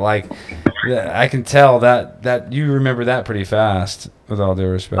sad, but like, I can tell that you remember that pretty fast, with all due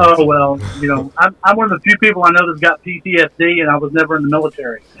respect. Oh, well, I'm one of the few people I know that's got PTSD, and I was never in the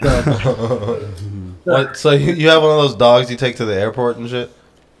military. So, what? So you have one of those dogs you take to the airport and shit?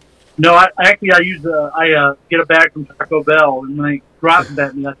 No, I get a bag from Taco Bell, and when they drop it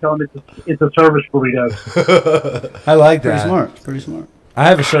at me, I tell them it's a service burrito. I like that. Pretty smart. I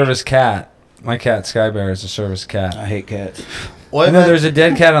have a service cat. My cat Sky Bear is a service cat. I hate cats. I know there's a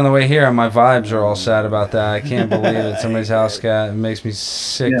dead cat on the way here, and my vibes are all sad about that. I can't believe it. Somebody's house cat. It makes me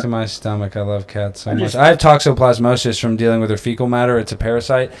sick to my stomach. I love cats so much. I have toxoplasmosis from dealing with their fecal matter. It's a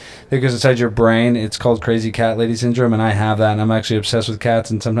parasite that goes inside your brain. It's called crazy cat lady syndrome, and I have that, and I'm actually obsessed with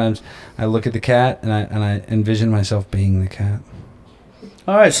cats, and sometimes I look at the cat, and I envision myself being the cat.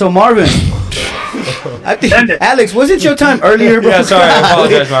 All right, so Marvin. I think, Alex, was it your time earlier? Bro? Yeah, sorry, I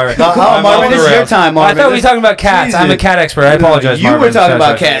apologize, Marvin. Marvin, this is your time, Marvin. I thought we were talking about cats. Jesus. I'm a cat expert. I apologize, Marvin. You were talking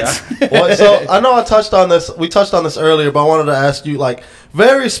about cats. Well, so I know I touched on this. We touched on this earlier, but I wanted to ask you, like,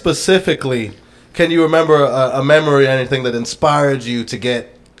 very specifically, can you remember a memory or anything that inspired you to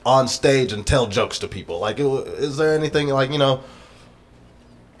get on stage and tell jokes to people? Like, is there anything like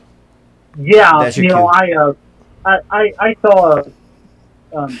Yeah, I saw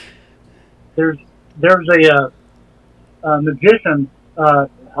there's a magician,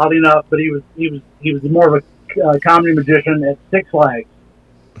 oddly enough, but he was more of a comedy magician at Six Flags.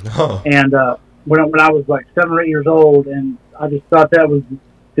 Oh. And when I was like 7 or 8 years old, and I just thought that was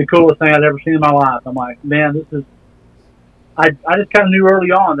the coolest thing I'd ever seen in my life. I'm like, man, this is. I just kind of knew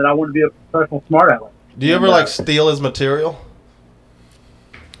early on that I wanted to be a professional smart aleck. Do you ever steal his material?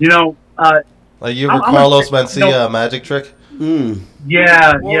 Like you ever Carlos Mencia magic trick? Mm.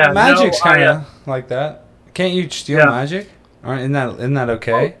 Yeah, well, magic's kind of like that. Can't you steal magic? Isn't that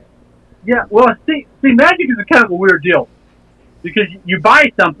okay? Yeah. Well, see, magic is a kind of a weird deal because you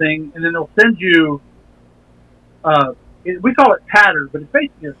buy something and then they'll send you. We call it pattern, but it's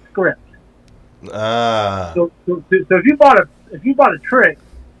basically a script. Ah. So if you bought a trick,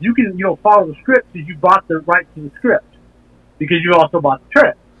 you can follow the script because you bought the right to the script because you also bought the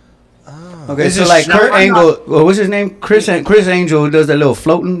trick. Oh. Okay, so like Kurt Angle, what's his name? Chris Angel does that little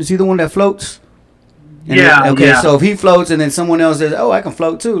floating. Is he the one that floats? And so if he floats and then someone else says, "Oh, I can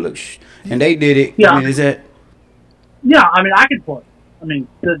float too," look, and they did it. Yeah. I mean, is that? Yeah, I mean, I can float. I mean,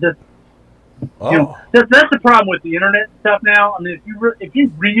 that's the problem with the internet stuff now. I mean, if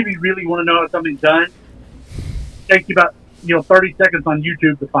you really want to know how something's done, it takes you about 30 seconds on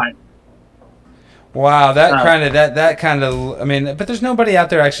YouTube to find it. Wow, that kind of. I mean, but there's nobody out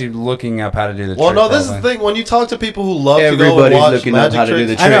there actually looking up how to do the trick. Well, no, this is the thing. When you talk to people who love to go and watch magic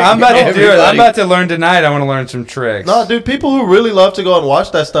tricks, I know, I'm about to do it. I'm about to learn tonight. I want to learn some tricks. No, dude, people who really love to go and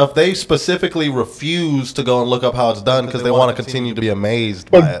watch that stuff, they specifically refuse to go and look up how it's done because they want to continue to be amazed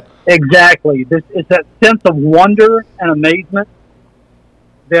by it. Exactly. It's that sense of wonder and amazement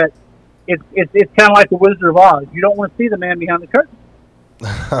that it's kind of like the Wizard of Oz. You don't want to see the man behind the curtain.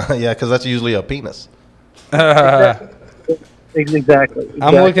 Yeah, because that's usually a penis. Exactly.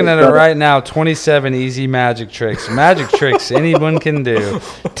 I'm looking at it right now. 27 easy magic tricks. Magic tricks anyone can do.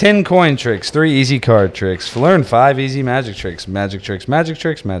 10 coin tricks. 3 easy card tricks. Learn 5 easy magic tricks. Magic tricks. Magic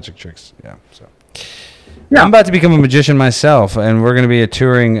tricks. Magic tricks. Yeah. So. Yeah. I'm about to become a magician myself, and we're going to be a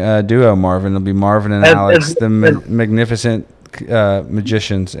touring duo, Marvin. It'll be Marvin and Alex, the magnificent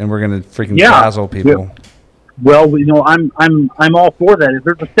magicians, and we're going to freaking dazzle people. Yeah. Well, I'm all for that. If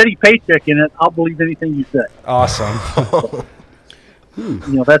there's a steady paycheck in it, I'll believe anything you say. Awesome.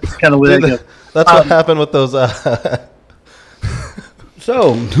 That's kind of what it is. That's what happened with those.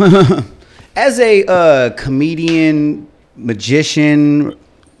 So, as a comedian, magician,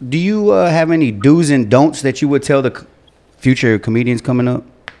 do you have any do's and don'ts that you would tell the future comedians coming up?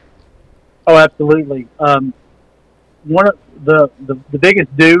 Oh, absolutely. One of the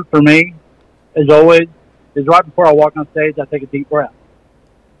biggest do for me, as always, is right before I walk on stage, I take a deep breath.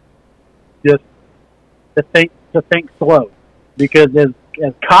 Just to think slow, because as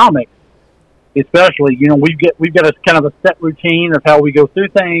comics, especially, we've got a kind of a set routine of how we go through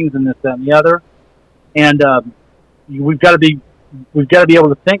things and this, that, and the other, and we've got to be able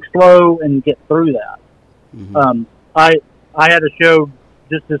to think slow and get through that. Mm-hmm. I had a show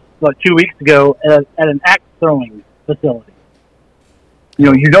just like 2 weeks ago at an axe throwing facility.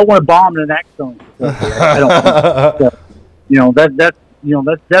 You don't want to bomb in an axe throwing facility. I don't think so.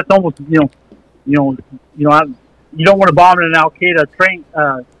 That's almost you don't want to bomb in an Al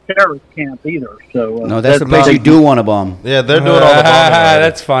Qaeda terrorist camp either. So no, that's the place you do want to bomb. Yeah, they're doing all the bombing.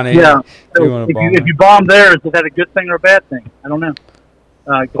 That's funny. Yeah, so if you bomb there, is that a good thing or a bad thing? I don't know.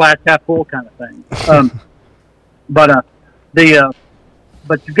 Glass half full kind of thing. But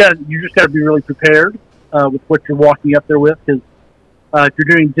you just got to be really prepared with what you're walking up there with, because if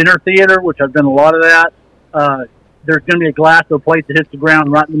you're doing dinner theater, which I've done a lot of that, there's going to be a glass or a plate that hits the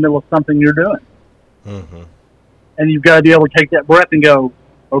ground right in the middle of something you're doing. Mm-hmm. And you've got to be able to take that breath and go,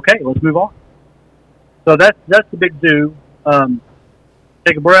 okay, let's move on. So that's the big do.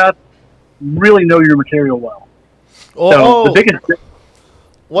 Take a breath, really know your material well. So the biggest thing.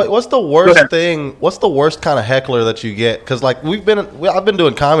 What's the worst thing? What's the worst kind of heckler that you get? Because like I've been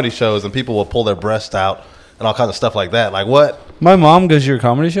doing comedy shows and people will pull their breasts out and all kinds of stuff like that. Like what? My mom goes to your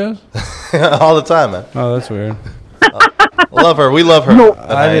comedy shows all the time, man. Oh, that's weird. Love her. We love her. No,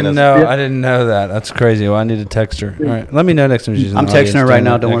 I didn't know. Yeah. I didn't know that. That's crazy. Well, I need to text her. All right, let me know next time she's in I'm the texting her right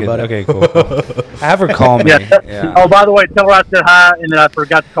now. Don't worry about it. Okay, cool. Have her call me. Yeah. Oh, by the way, tell her I said hi and then I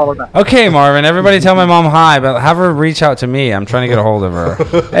forgot to call her back. Okay, Marvin. Everybody tell my mom hi, but have her reach out to me. I'm trying to get a hold of her.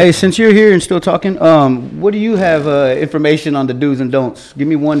 Hey, since you're here and still talking, what do you have information on the do's and don'ts? Give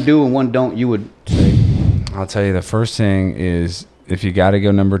me one do and one don't you would say. I'll tell you, the first thing is if you got to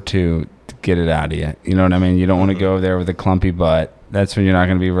go number 2, get it out of you. You know what I mean? You don't want to go there with a clumpy butt. That's when you're not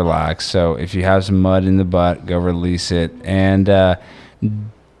going to be relaxed. So if you have some mud in the butt, go release it. And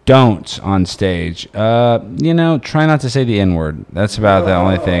don't on stage. Try not to say the N-word. That's about the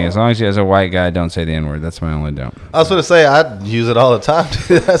only thing. As long as you, as a white guy, don't say the N-word. That's my only don't. I was going to say, I use it all the time.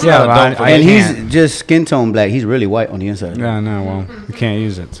 That's not a don't for me. And he's just skin tone black. He's really white on the inside. Yeah, no, well, you can't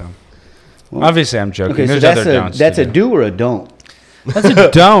use it. So obviously, I'm joking. Okay, There's so other don'ts. That's a do or a don't? That's a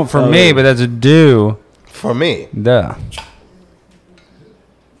don't for me, but that's a do for me. Duh.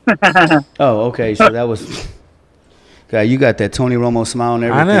 Oh, okay. So that was. God, you got that Tony Romo smile and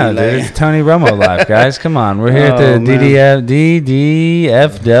everything. I know, dude. It's Tony Romo life, guys. Come on. We're here at the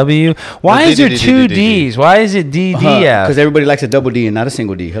DDFW. Why is there 2 Ds? Why is it DDF? Because everybody likes a double D and not a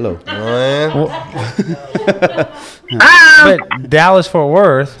single D. Hello. But Dallas Fort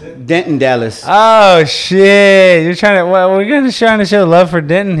Worth. Denton, Dallas. Oh, shit. You're trying to... Well, we're trying to show love for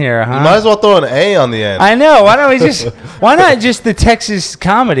Denton here, huh? You might as well throw an A on the end. I know. Why not just the Texas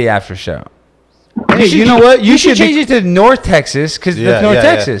Comedy After Show? Hey, you know what? You should change it to North Texas because that's North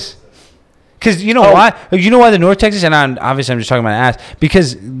Texas. Because you know why? You know why the North Texas? And obviously I'm just talking about ass.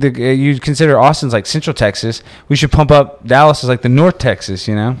 Because you consider Austin's like Central Texas. We should pump up Dallas as like the North Texas,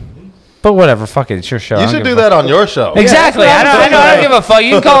 you know? But whatever. Fuck it. It's your show. You should do that on your show. Exactly. I don't give a fuck.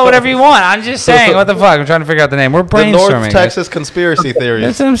 You can call it whatever you want. I'm just saying. What the fuck? I'm trying to figure out the name. We're brainstorming. The North Texas conspiracy theories.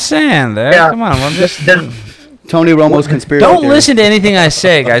 That's what I'm saying there. Yeah. Come on. I'm just... Tony Romo's conspiracy. Don't listen to anything I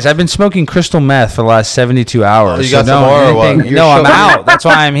say, guys. I've been smoking crystal meth for the last 72 hours. Oh, you got some more or what? No, I'm out. That's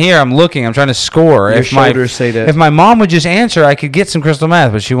why I'm here. I'm looking. I'm trying to score. Your shoulders say that. If my mom would just answer, I could get some crystal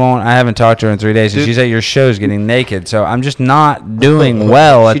meth, but she won't. I haven't talked to her in 3 days, and she's at your shows getting naked. So I'm just not doing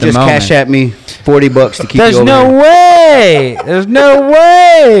well at the moment. She just cash at me $40 to keep you over. There's no way. There's no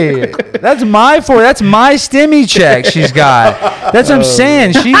way. That's my stimmy check she's got. That's what I'm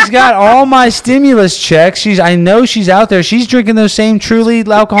saying. She's got all my stimulus checks. I know she's out there. She's drinking those same truly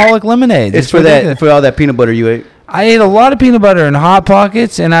alcoholic lemonades. It's for all that peanut butter you ate. I ate a lot of peanut butter and Hot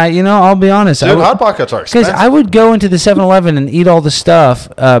Pockets, and I'll be honest. Dude, Hot Pockets are expensive. Because I would go into the 7-Eleven and eat all the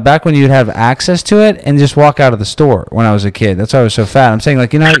stuff back when you'd have access to it and just walk out of the store when I was a kid. That's why I was so fat. I'm saying,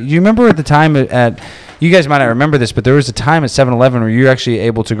 like, you remember at the time you guys might not remember this, but there was a time at 7-Eleven where you were actually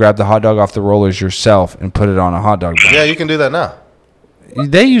able to grab the hot dog off the rollers yourself and put it on a hot dog bun. Yeah, you can do that now.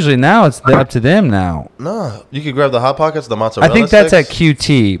 They usually now it's up to them now. No, you can grab the Hot Pockets, the mozzarella I think that's at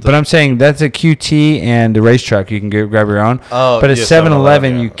QT, but I'm saying that's at QT and the racetrack. You can grab your own. Oh, but at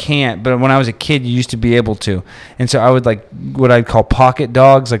 7-Eleven you can't. But when I was a kid, you used to be able to, and so I would like what I'd call pocket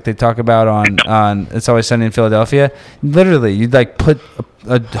dogs, like they talk about on It's Always Sunny in Philadelphia. Literally, you'd like put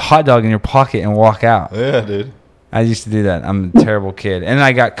a hot dog in your pocket and walk out. Yeah, dude. I used to do that. I'm a terrible kid. And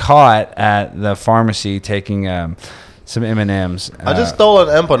I got caught at the pharmacy taking some M&Ms. I just stole an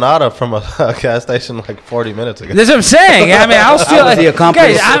empanada from a gas station like 40 minutes ago. That's what I'm saying. I mean, I'll steal.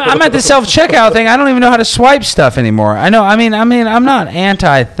 Guys, I'm at the self-checkout thing. I don't even know how to swipe stuff anymore. I know. I mean, I'm not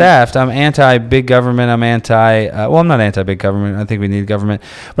anti-theft. I'm anti-big government. I'm I'm not anti-big government. I think we need government.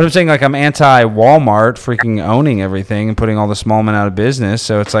 But I'm saying, like, I'm anti-Walmart freaking owning everything and putting all the small men out of business.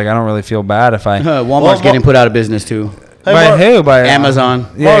 So it's like I don't really feel bad if I... Walmart's getting put out of business, too. Hey, by who? By Amazon.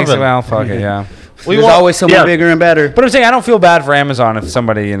 Yeah, well, fuck it, yeah. There's always someone bigger and better. But I'm saying I don't feel bad for Amazon if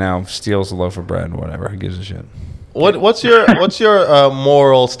somebody, steals a loaf of bread or whatever. Who gives a shit? What's your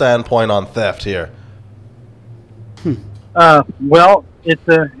moral standpoint on theft here? Well,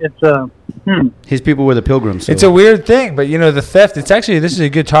 His people were the pilgrims. So. It's a weird thing, but the theft. This is a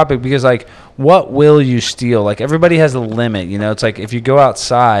good topic because like, what will you steal? Like everybody has a limit. It's like if you go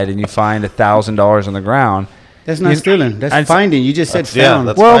outside and you find $1,000 on the ground. That's not stealing. That's finding. You just said found.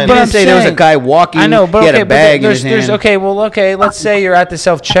 Yeah, well, but I'm saying there was a guy walking. I know, but he had a bag in his hand. Let's say you're at the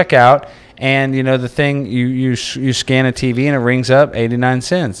self-checkout and the thing you scan a TV and it rings up 89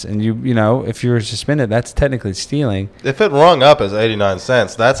 cents and if you were suspended, that's technically stealing. If it rung up as 89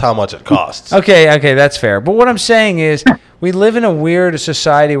 cents, that's how much it costs. Okay, that's fair. But what I'm saying is we live in a weird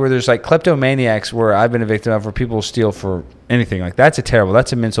society where there's like kleptomaniacs where I've been a victim of where people steal for anything. Like that's a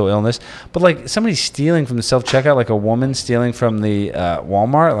mental illness. But like somebody stealing from the self-checkout, like a woman stealing from the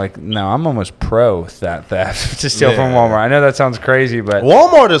Walmart, like no, I'm almost pro that theft to steal from Walmart. I know that sounds crazy, but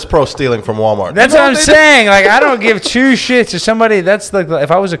Walmart is pro stealing from Walmart. That's what I'm saying. Like I don't give two shits if somebody. That's like if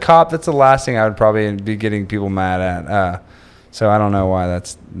I was a cop, that's the last thing I would probably be getting people mad at. So I don't know why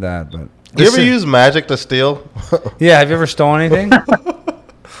that's that, but. Do you ever use magic to steal? Yeah, have you ever stolen anything?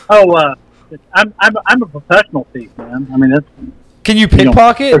 I'm a professional thief, man. I mean, that's. Can you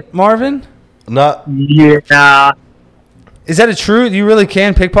pickpocket, Marvin? Not. Yeah. Is that a true? You really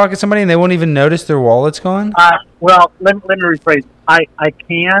can pickpocket somebody and they won't even notice their wallet's gone? Well, let me rephrase. I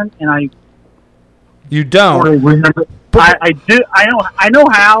can, and I. You don't. Remember. I do. I know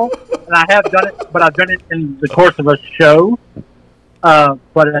how, and I have done it, but I've done it in the course of a show.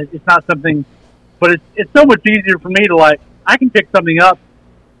 But it's not something. But it's so much easier for me to I can pick something up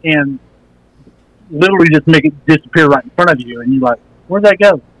and literally just make it disappear right in front of you, and you're like, where'd that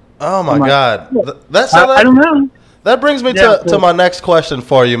go? Oh my God! I don't know. That brings me to my next question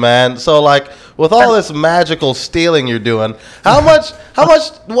for you, man. So with all this magical stealing you're doing, what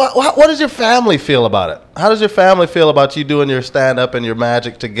does your family feel about it? How does your family feel about you doing your stand up and your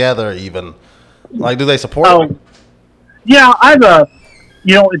magic together? Even do they support it? Yeah, I've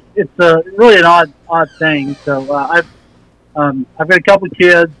it's really an odd thing. So I've got a couple of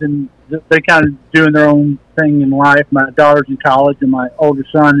kids, and they're kind of doing their own thing in life. My daughter's in college, and my older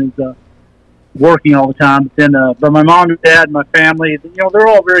son is working all the time. But my mom and dad, and my family, they're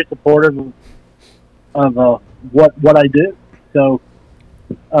all very supportive of what I do. So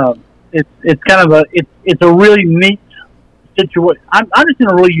it's kind of it's a really neat situation. I'm just in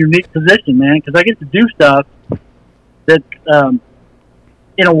a really unique position, man, because I get to do stuff that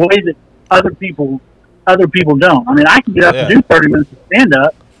in a way that other people don't. I mean, I can get up and do 30 minutes of stand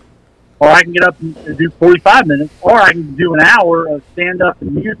up, or I can get up and do 45 minutes, or I can do an hour of stand up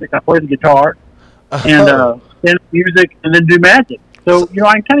and music. I play the guitar and stand up music, and then do magic. So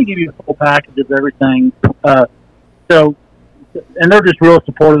I can kind of give you a full package of everything. And they're just real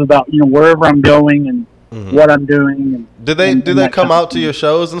supportive about wherever I'm going and what I'm doing. And, do they come out to your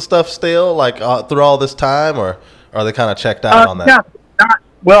shows and stuff still through all this time, or are they kind of checked out on that? Yeah,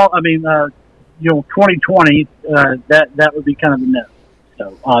 well, I mean, 2020, that would be kind of a no.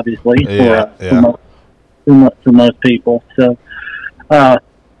 So obviously for most people. So I'll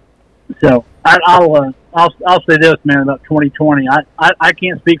say this, man, about 2020. I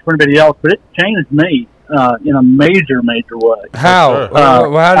can't speak for anybody else, but it changed me in a major way.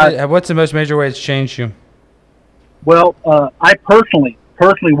 How? What's the most major way it's changed you? Well, I personally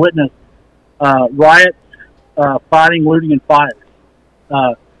witnessed riots, fighting, looting, and fires.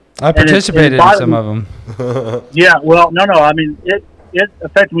 I participated in some of them. Yeah, well, no. I mean, it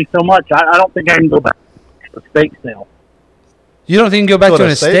affected me so much. I don't think I can go back to a estate sale. You don't think you can go back to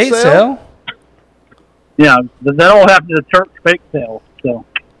an estate sale? Yeah, that all happened at a church bake sale. So.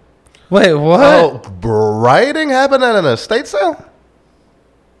 Wait, what? Oh, rioting happened at an estate sale?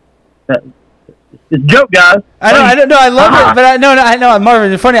 It's a joke, guys. I don't know. I love it, but I know,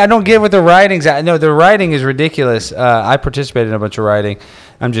 Marvin. It's funny. I don't get what the rioting's at. No, the rioting is ridiculous. I participated in a bunch of rioting.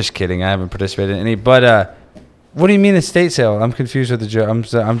 I'm just kidding. I haven't participated in any. But what do you mean estate sale? I'm confused with the joke.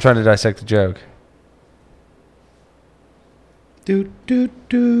 I'm trying to dissect the joke.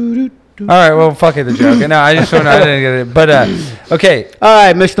 All right, well, fuck it, the joke. No, I didn't get it. But, okay. All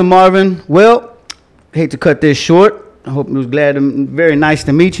right, Mr. Marvin. Well, hate to cut this short. I hope it was very nice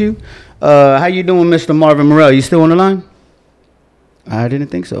to meet you. How you doing, Mr. Marvin Morrell? You still on the line? I didn't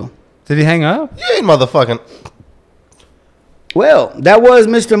think so. Did he hang up? You ain't motherfucking. Well, that was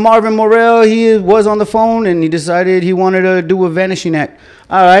Mr. Marvin Morrell. He was on the phone, and he decided he wanted to do a vanishing act.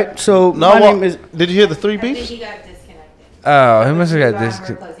 All right, so my name is... Did you hear the three beeps? I think he got disconnected. Oh, he must have got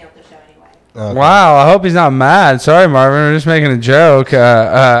disconnected. We're closing up the show anyway. Okay. Wow, I hope he's not mad. Sorry, Marvin. We're just making a joke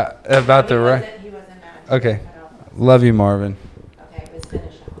about the... He wasn't mad. Okay. Love you, Marvin. Okay, it was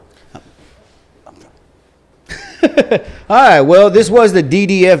finished. All right, well, this was the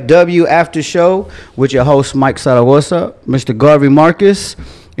DDFW after show with your host, Mike Zaragoza, Mr. Garvey Marcus,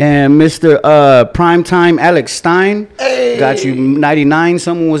 and Mr. Primetime Alex Stein. Hey. Got you 99.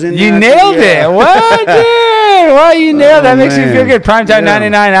 Someone was in there. You nailed it. What, dude? Why you nailed that? Makes me feel good. Primetime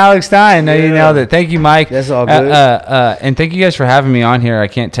 99, Alex Stein. No, you nailed it. Thank you, Mike. That's all good. And thank you guys for having me on here. I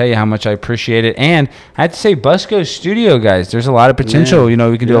can't tell you how much I appreciate it. And I have to say, Busco's studio, guys, there's a lot of potential. You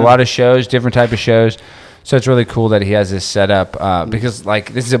know, we can do a lot of shows, different type of shows. So it's really cool that he has this set up because,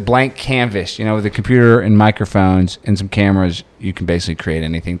 like, this is a blank canvas. You know, with a computer and microphones and some cameras, you can basically create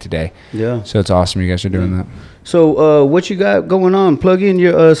anything today. Yeah. So it's awesome you guys are doing that. So what you got going on? Plug in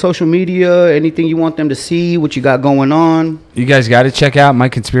your social media, anything you want them to see, what you got going on. You guys got to check out my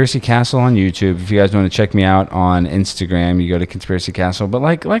Conspiracy Castle on YouTube. If you guys want to check me out on Instagram, you go to Conspiracy Castle. But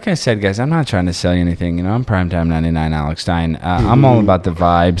like I said, guys, I'm not trying to sell you anything. You know, I'm Primetime 99 Alex Stein. I'm all about the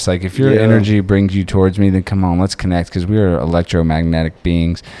vibes. Like, if your energy brings you towards me, then come on, let's connect, because we are electromagnetic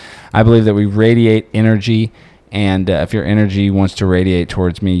beings. I believe that we radiate energy. And if your energy wants to radiate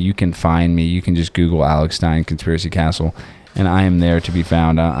towards me, you can find me. You can just Google Alex Stein Conspiracy Castle, and I am there to be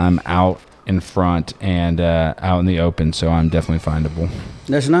found. I'm out in front and out in the open, so I'm definitely findable.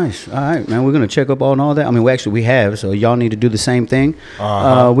 That's nice. All right, man. We're going to check up on all that. I mean, we have, so y'all need to do the same thing. We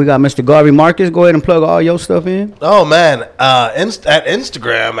got Mr. Garvey Marcus. Go ahead and plug all your stuff in. Oh, man. At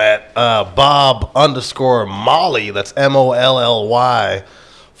Instagram at Bob_Molly. That's MOLLY.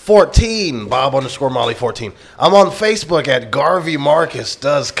 14, Bob_Molly14. I'm on Facebook at Garvey Marcus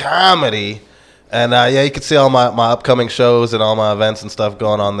Does Comedy. And, you can see all my upcoming shows and all my events and stuff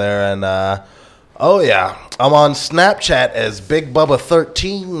going on there. And, I'm on Snapchat as Big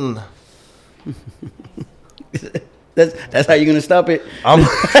Bubba13. That's how you're going to stop it?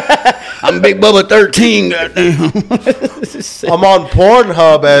 I'm Big Bubba 13. Goddamn. I'm on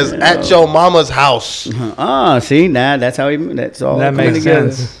Pornhub as At Your Mama's House. See, now that's how that's all. That makes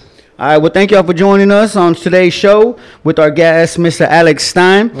sense. All right, well, thank y'all for joining us on today's show with our guest, Mr. Alex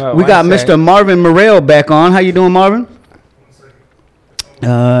Stein. Well, we got Mr. Marvin Morrell back on. How you doing, Marvin?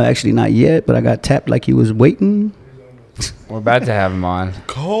 Actually, not yet, but I got tapped like he was waiting. We're about to have him on.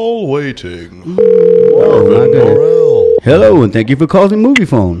 Call waiting. Oh, my goodness. Hello, and thank you for calling Movie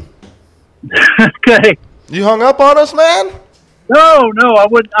Phone. Okay. You hung up on us, man? No, I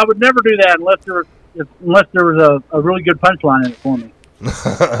would never do that unless there was a really good punchline in it for me.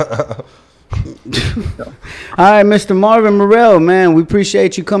 All right, Mr. Marvin Morrell, man, we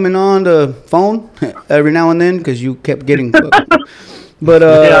appreciate you coming on the phone every now and then because you kept getting but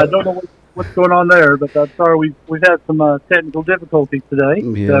I don't know what's going on there, but I'm sorry we've had some technical difficulties today.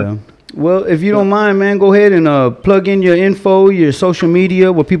 Yeah. Well, if you don't mind, man, go ahead and plug in your info, your social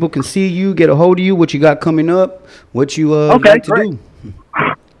media, where people can see you, get a hold of you, what you got coming up, what you like to do.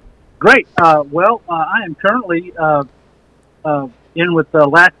 Great. I am currently in with the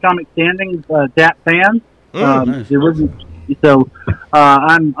Last Comic Standings DAP fans. Nice. So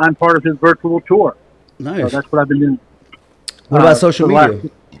I'm part of his virtual tour. Nice. So that's what I've been doing. What about social media?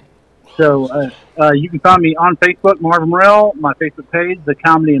 So you can find me on Facebook, Marvin Morrell, my Facebook page, The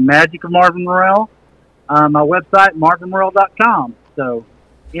Comedy and Magic of Marvin Morrell, my website, marvinmorrell.com. So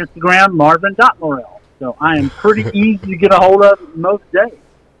Instagram, marvin.morrell. So I am pretty easy to get a hold of most days.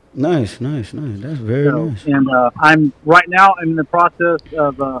 Nice. That's very nice. And I'm in the process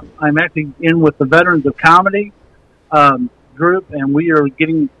of I'm actually in with the Veterans of Comedy group, and we are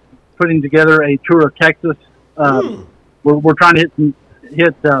putting together a tour of Texas. We're trying to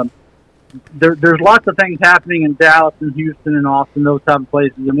hit. There's lots of things happening in Dallas and Houston and Austin, those type of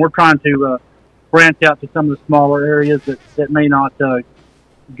places, and we're trying to branch out to some of the smaller areas that may not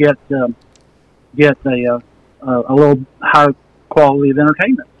get a little higher quality of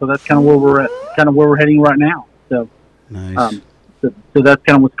entertainment. So that's kind of where we're at, kind of where we're heading right now. So, nice. So that's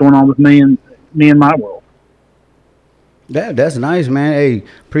kind of what's going on with me and my world. That's nice, man. Hey,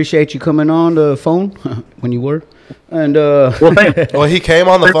 appreciate you coming on the phone when you were. And well, he came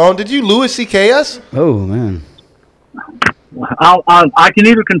on the phone. Did you Louis C.K. us? Oh man. I can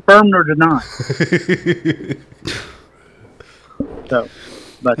either confirm nor deny. So,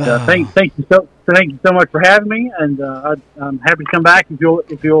 but thank you so much for having me, and I'm happy to come back if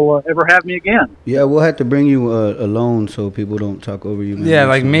you'll ever have me again. Yeah, we'll have to bring you alone so people don't talk over you. Man. Yeah,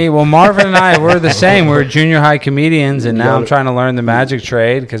 like me. Well, Marvin and I, we're the same. We're junior high comedians, and now I'm trying to learn the magic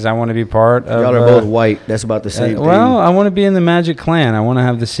trade because I want to be part of. Y'all are both white. That's about the same thing. Well, I want to be in the magic clan. I want to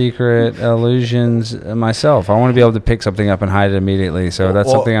have the secret illusions myself. I want to be able to pick something up and hide it immediately. So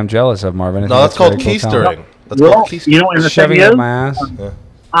that's something I'm jealous of, Marvin. No, that's called keystering. That's called keystering. And the shoving thing up is, my ass.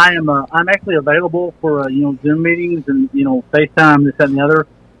 I'm actually available for Zoom meetings and FaceTime, this, that, and the other.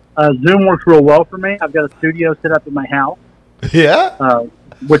 Zoom works real well for me. I've got a studio set up at my house. Yeah.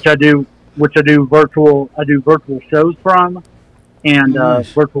 Which I do virtual shows from, and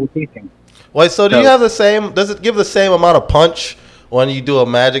virtual teaching. Wait, so do you have the same? Does it give the same amount of punch when you do a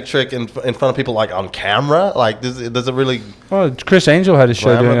magic trick in front of people, like on camera? Like, does it really? Well, Chris Angel had a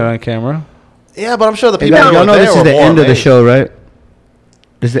show doing it on camera. Yeah, but I'm sure the people y'all know this is the end of the show, right?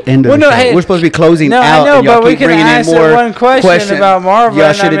 This is the end of the show. Hey, we're supposed to be closing out. I know, and y'all but we can ask one question about Marvin.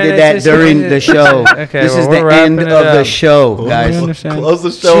 Y'all should have did that during the show. Okay, this is the end of the show, guys. Close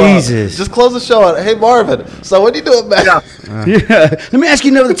the show Jesus. Out. Just close the show out. Hey, Marvin, so what do you do about Let me ask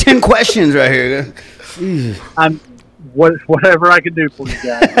you another 10 questions right here. Whatever I can do for you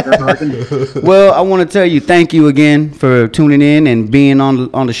guys. Whatever I can do. Well, I want to tell you thank you again for tuning in and being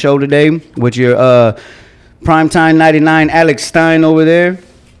on the show today with your Primetime 99 Alex Stein over there.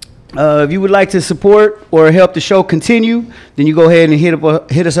 If you would like to support or help the show continue, then you go ahead and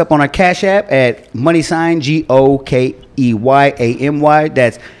hit us up on our Cash App at $GOKEYAMY.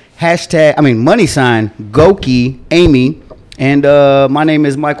 That's money sign Goki Amy. And my name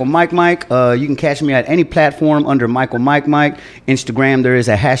is Michael Mike. You can catch me at any platform under Michael Mike. Instagram, there is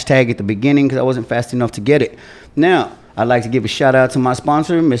a hashtag at the beginning because I wasn't fast enough to get it. Now, I'd like to give a shout out to my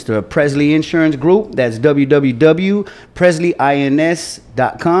sponsor, Mr. Presley Insurance Group. That's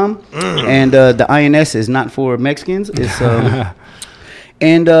www.presleyins.com. And the INS is not for Mexicans. It's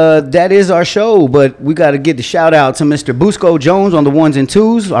and that is our show. But we got to get the shout out to Mr. Busco Jones on the ones and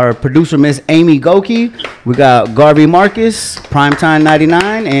twos. Our producer, Miss Amy Goki. We got Garvey Marcus, Primetime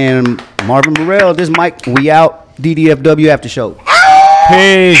 99, and Marvin Morrell. This Mike. We out. DDFW after show.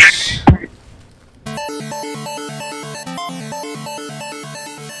 Peace.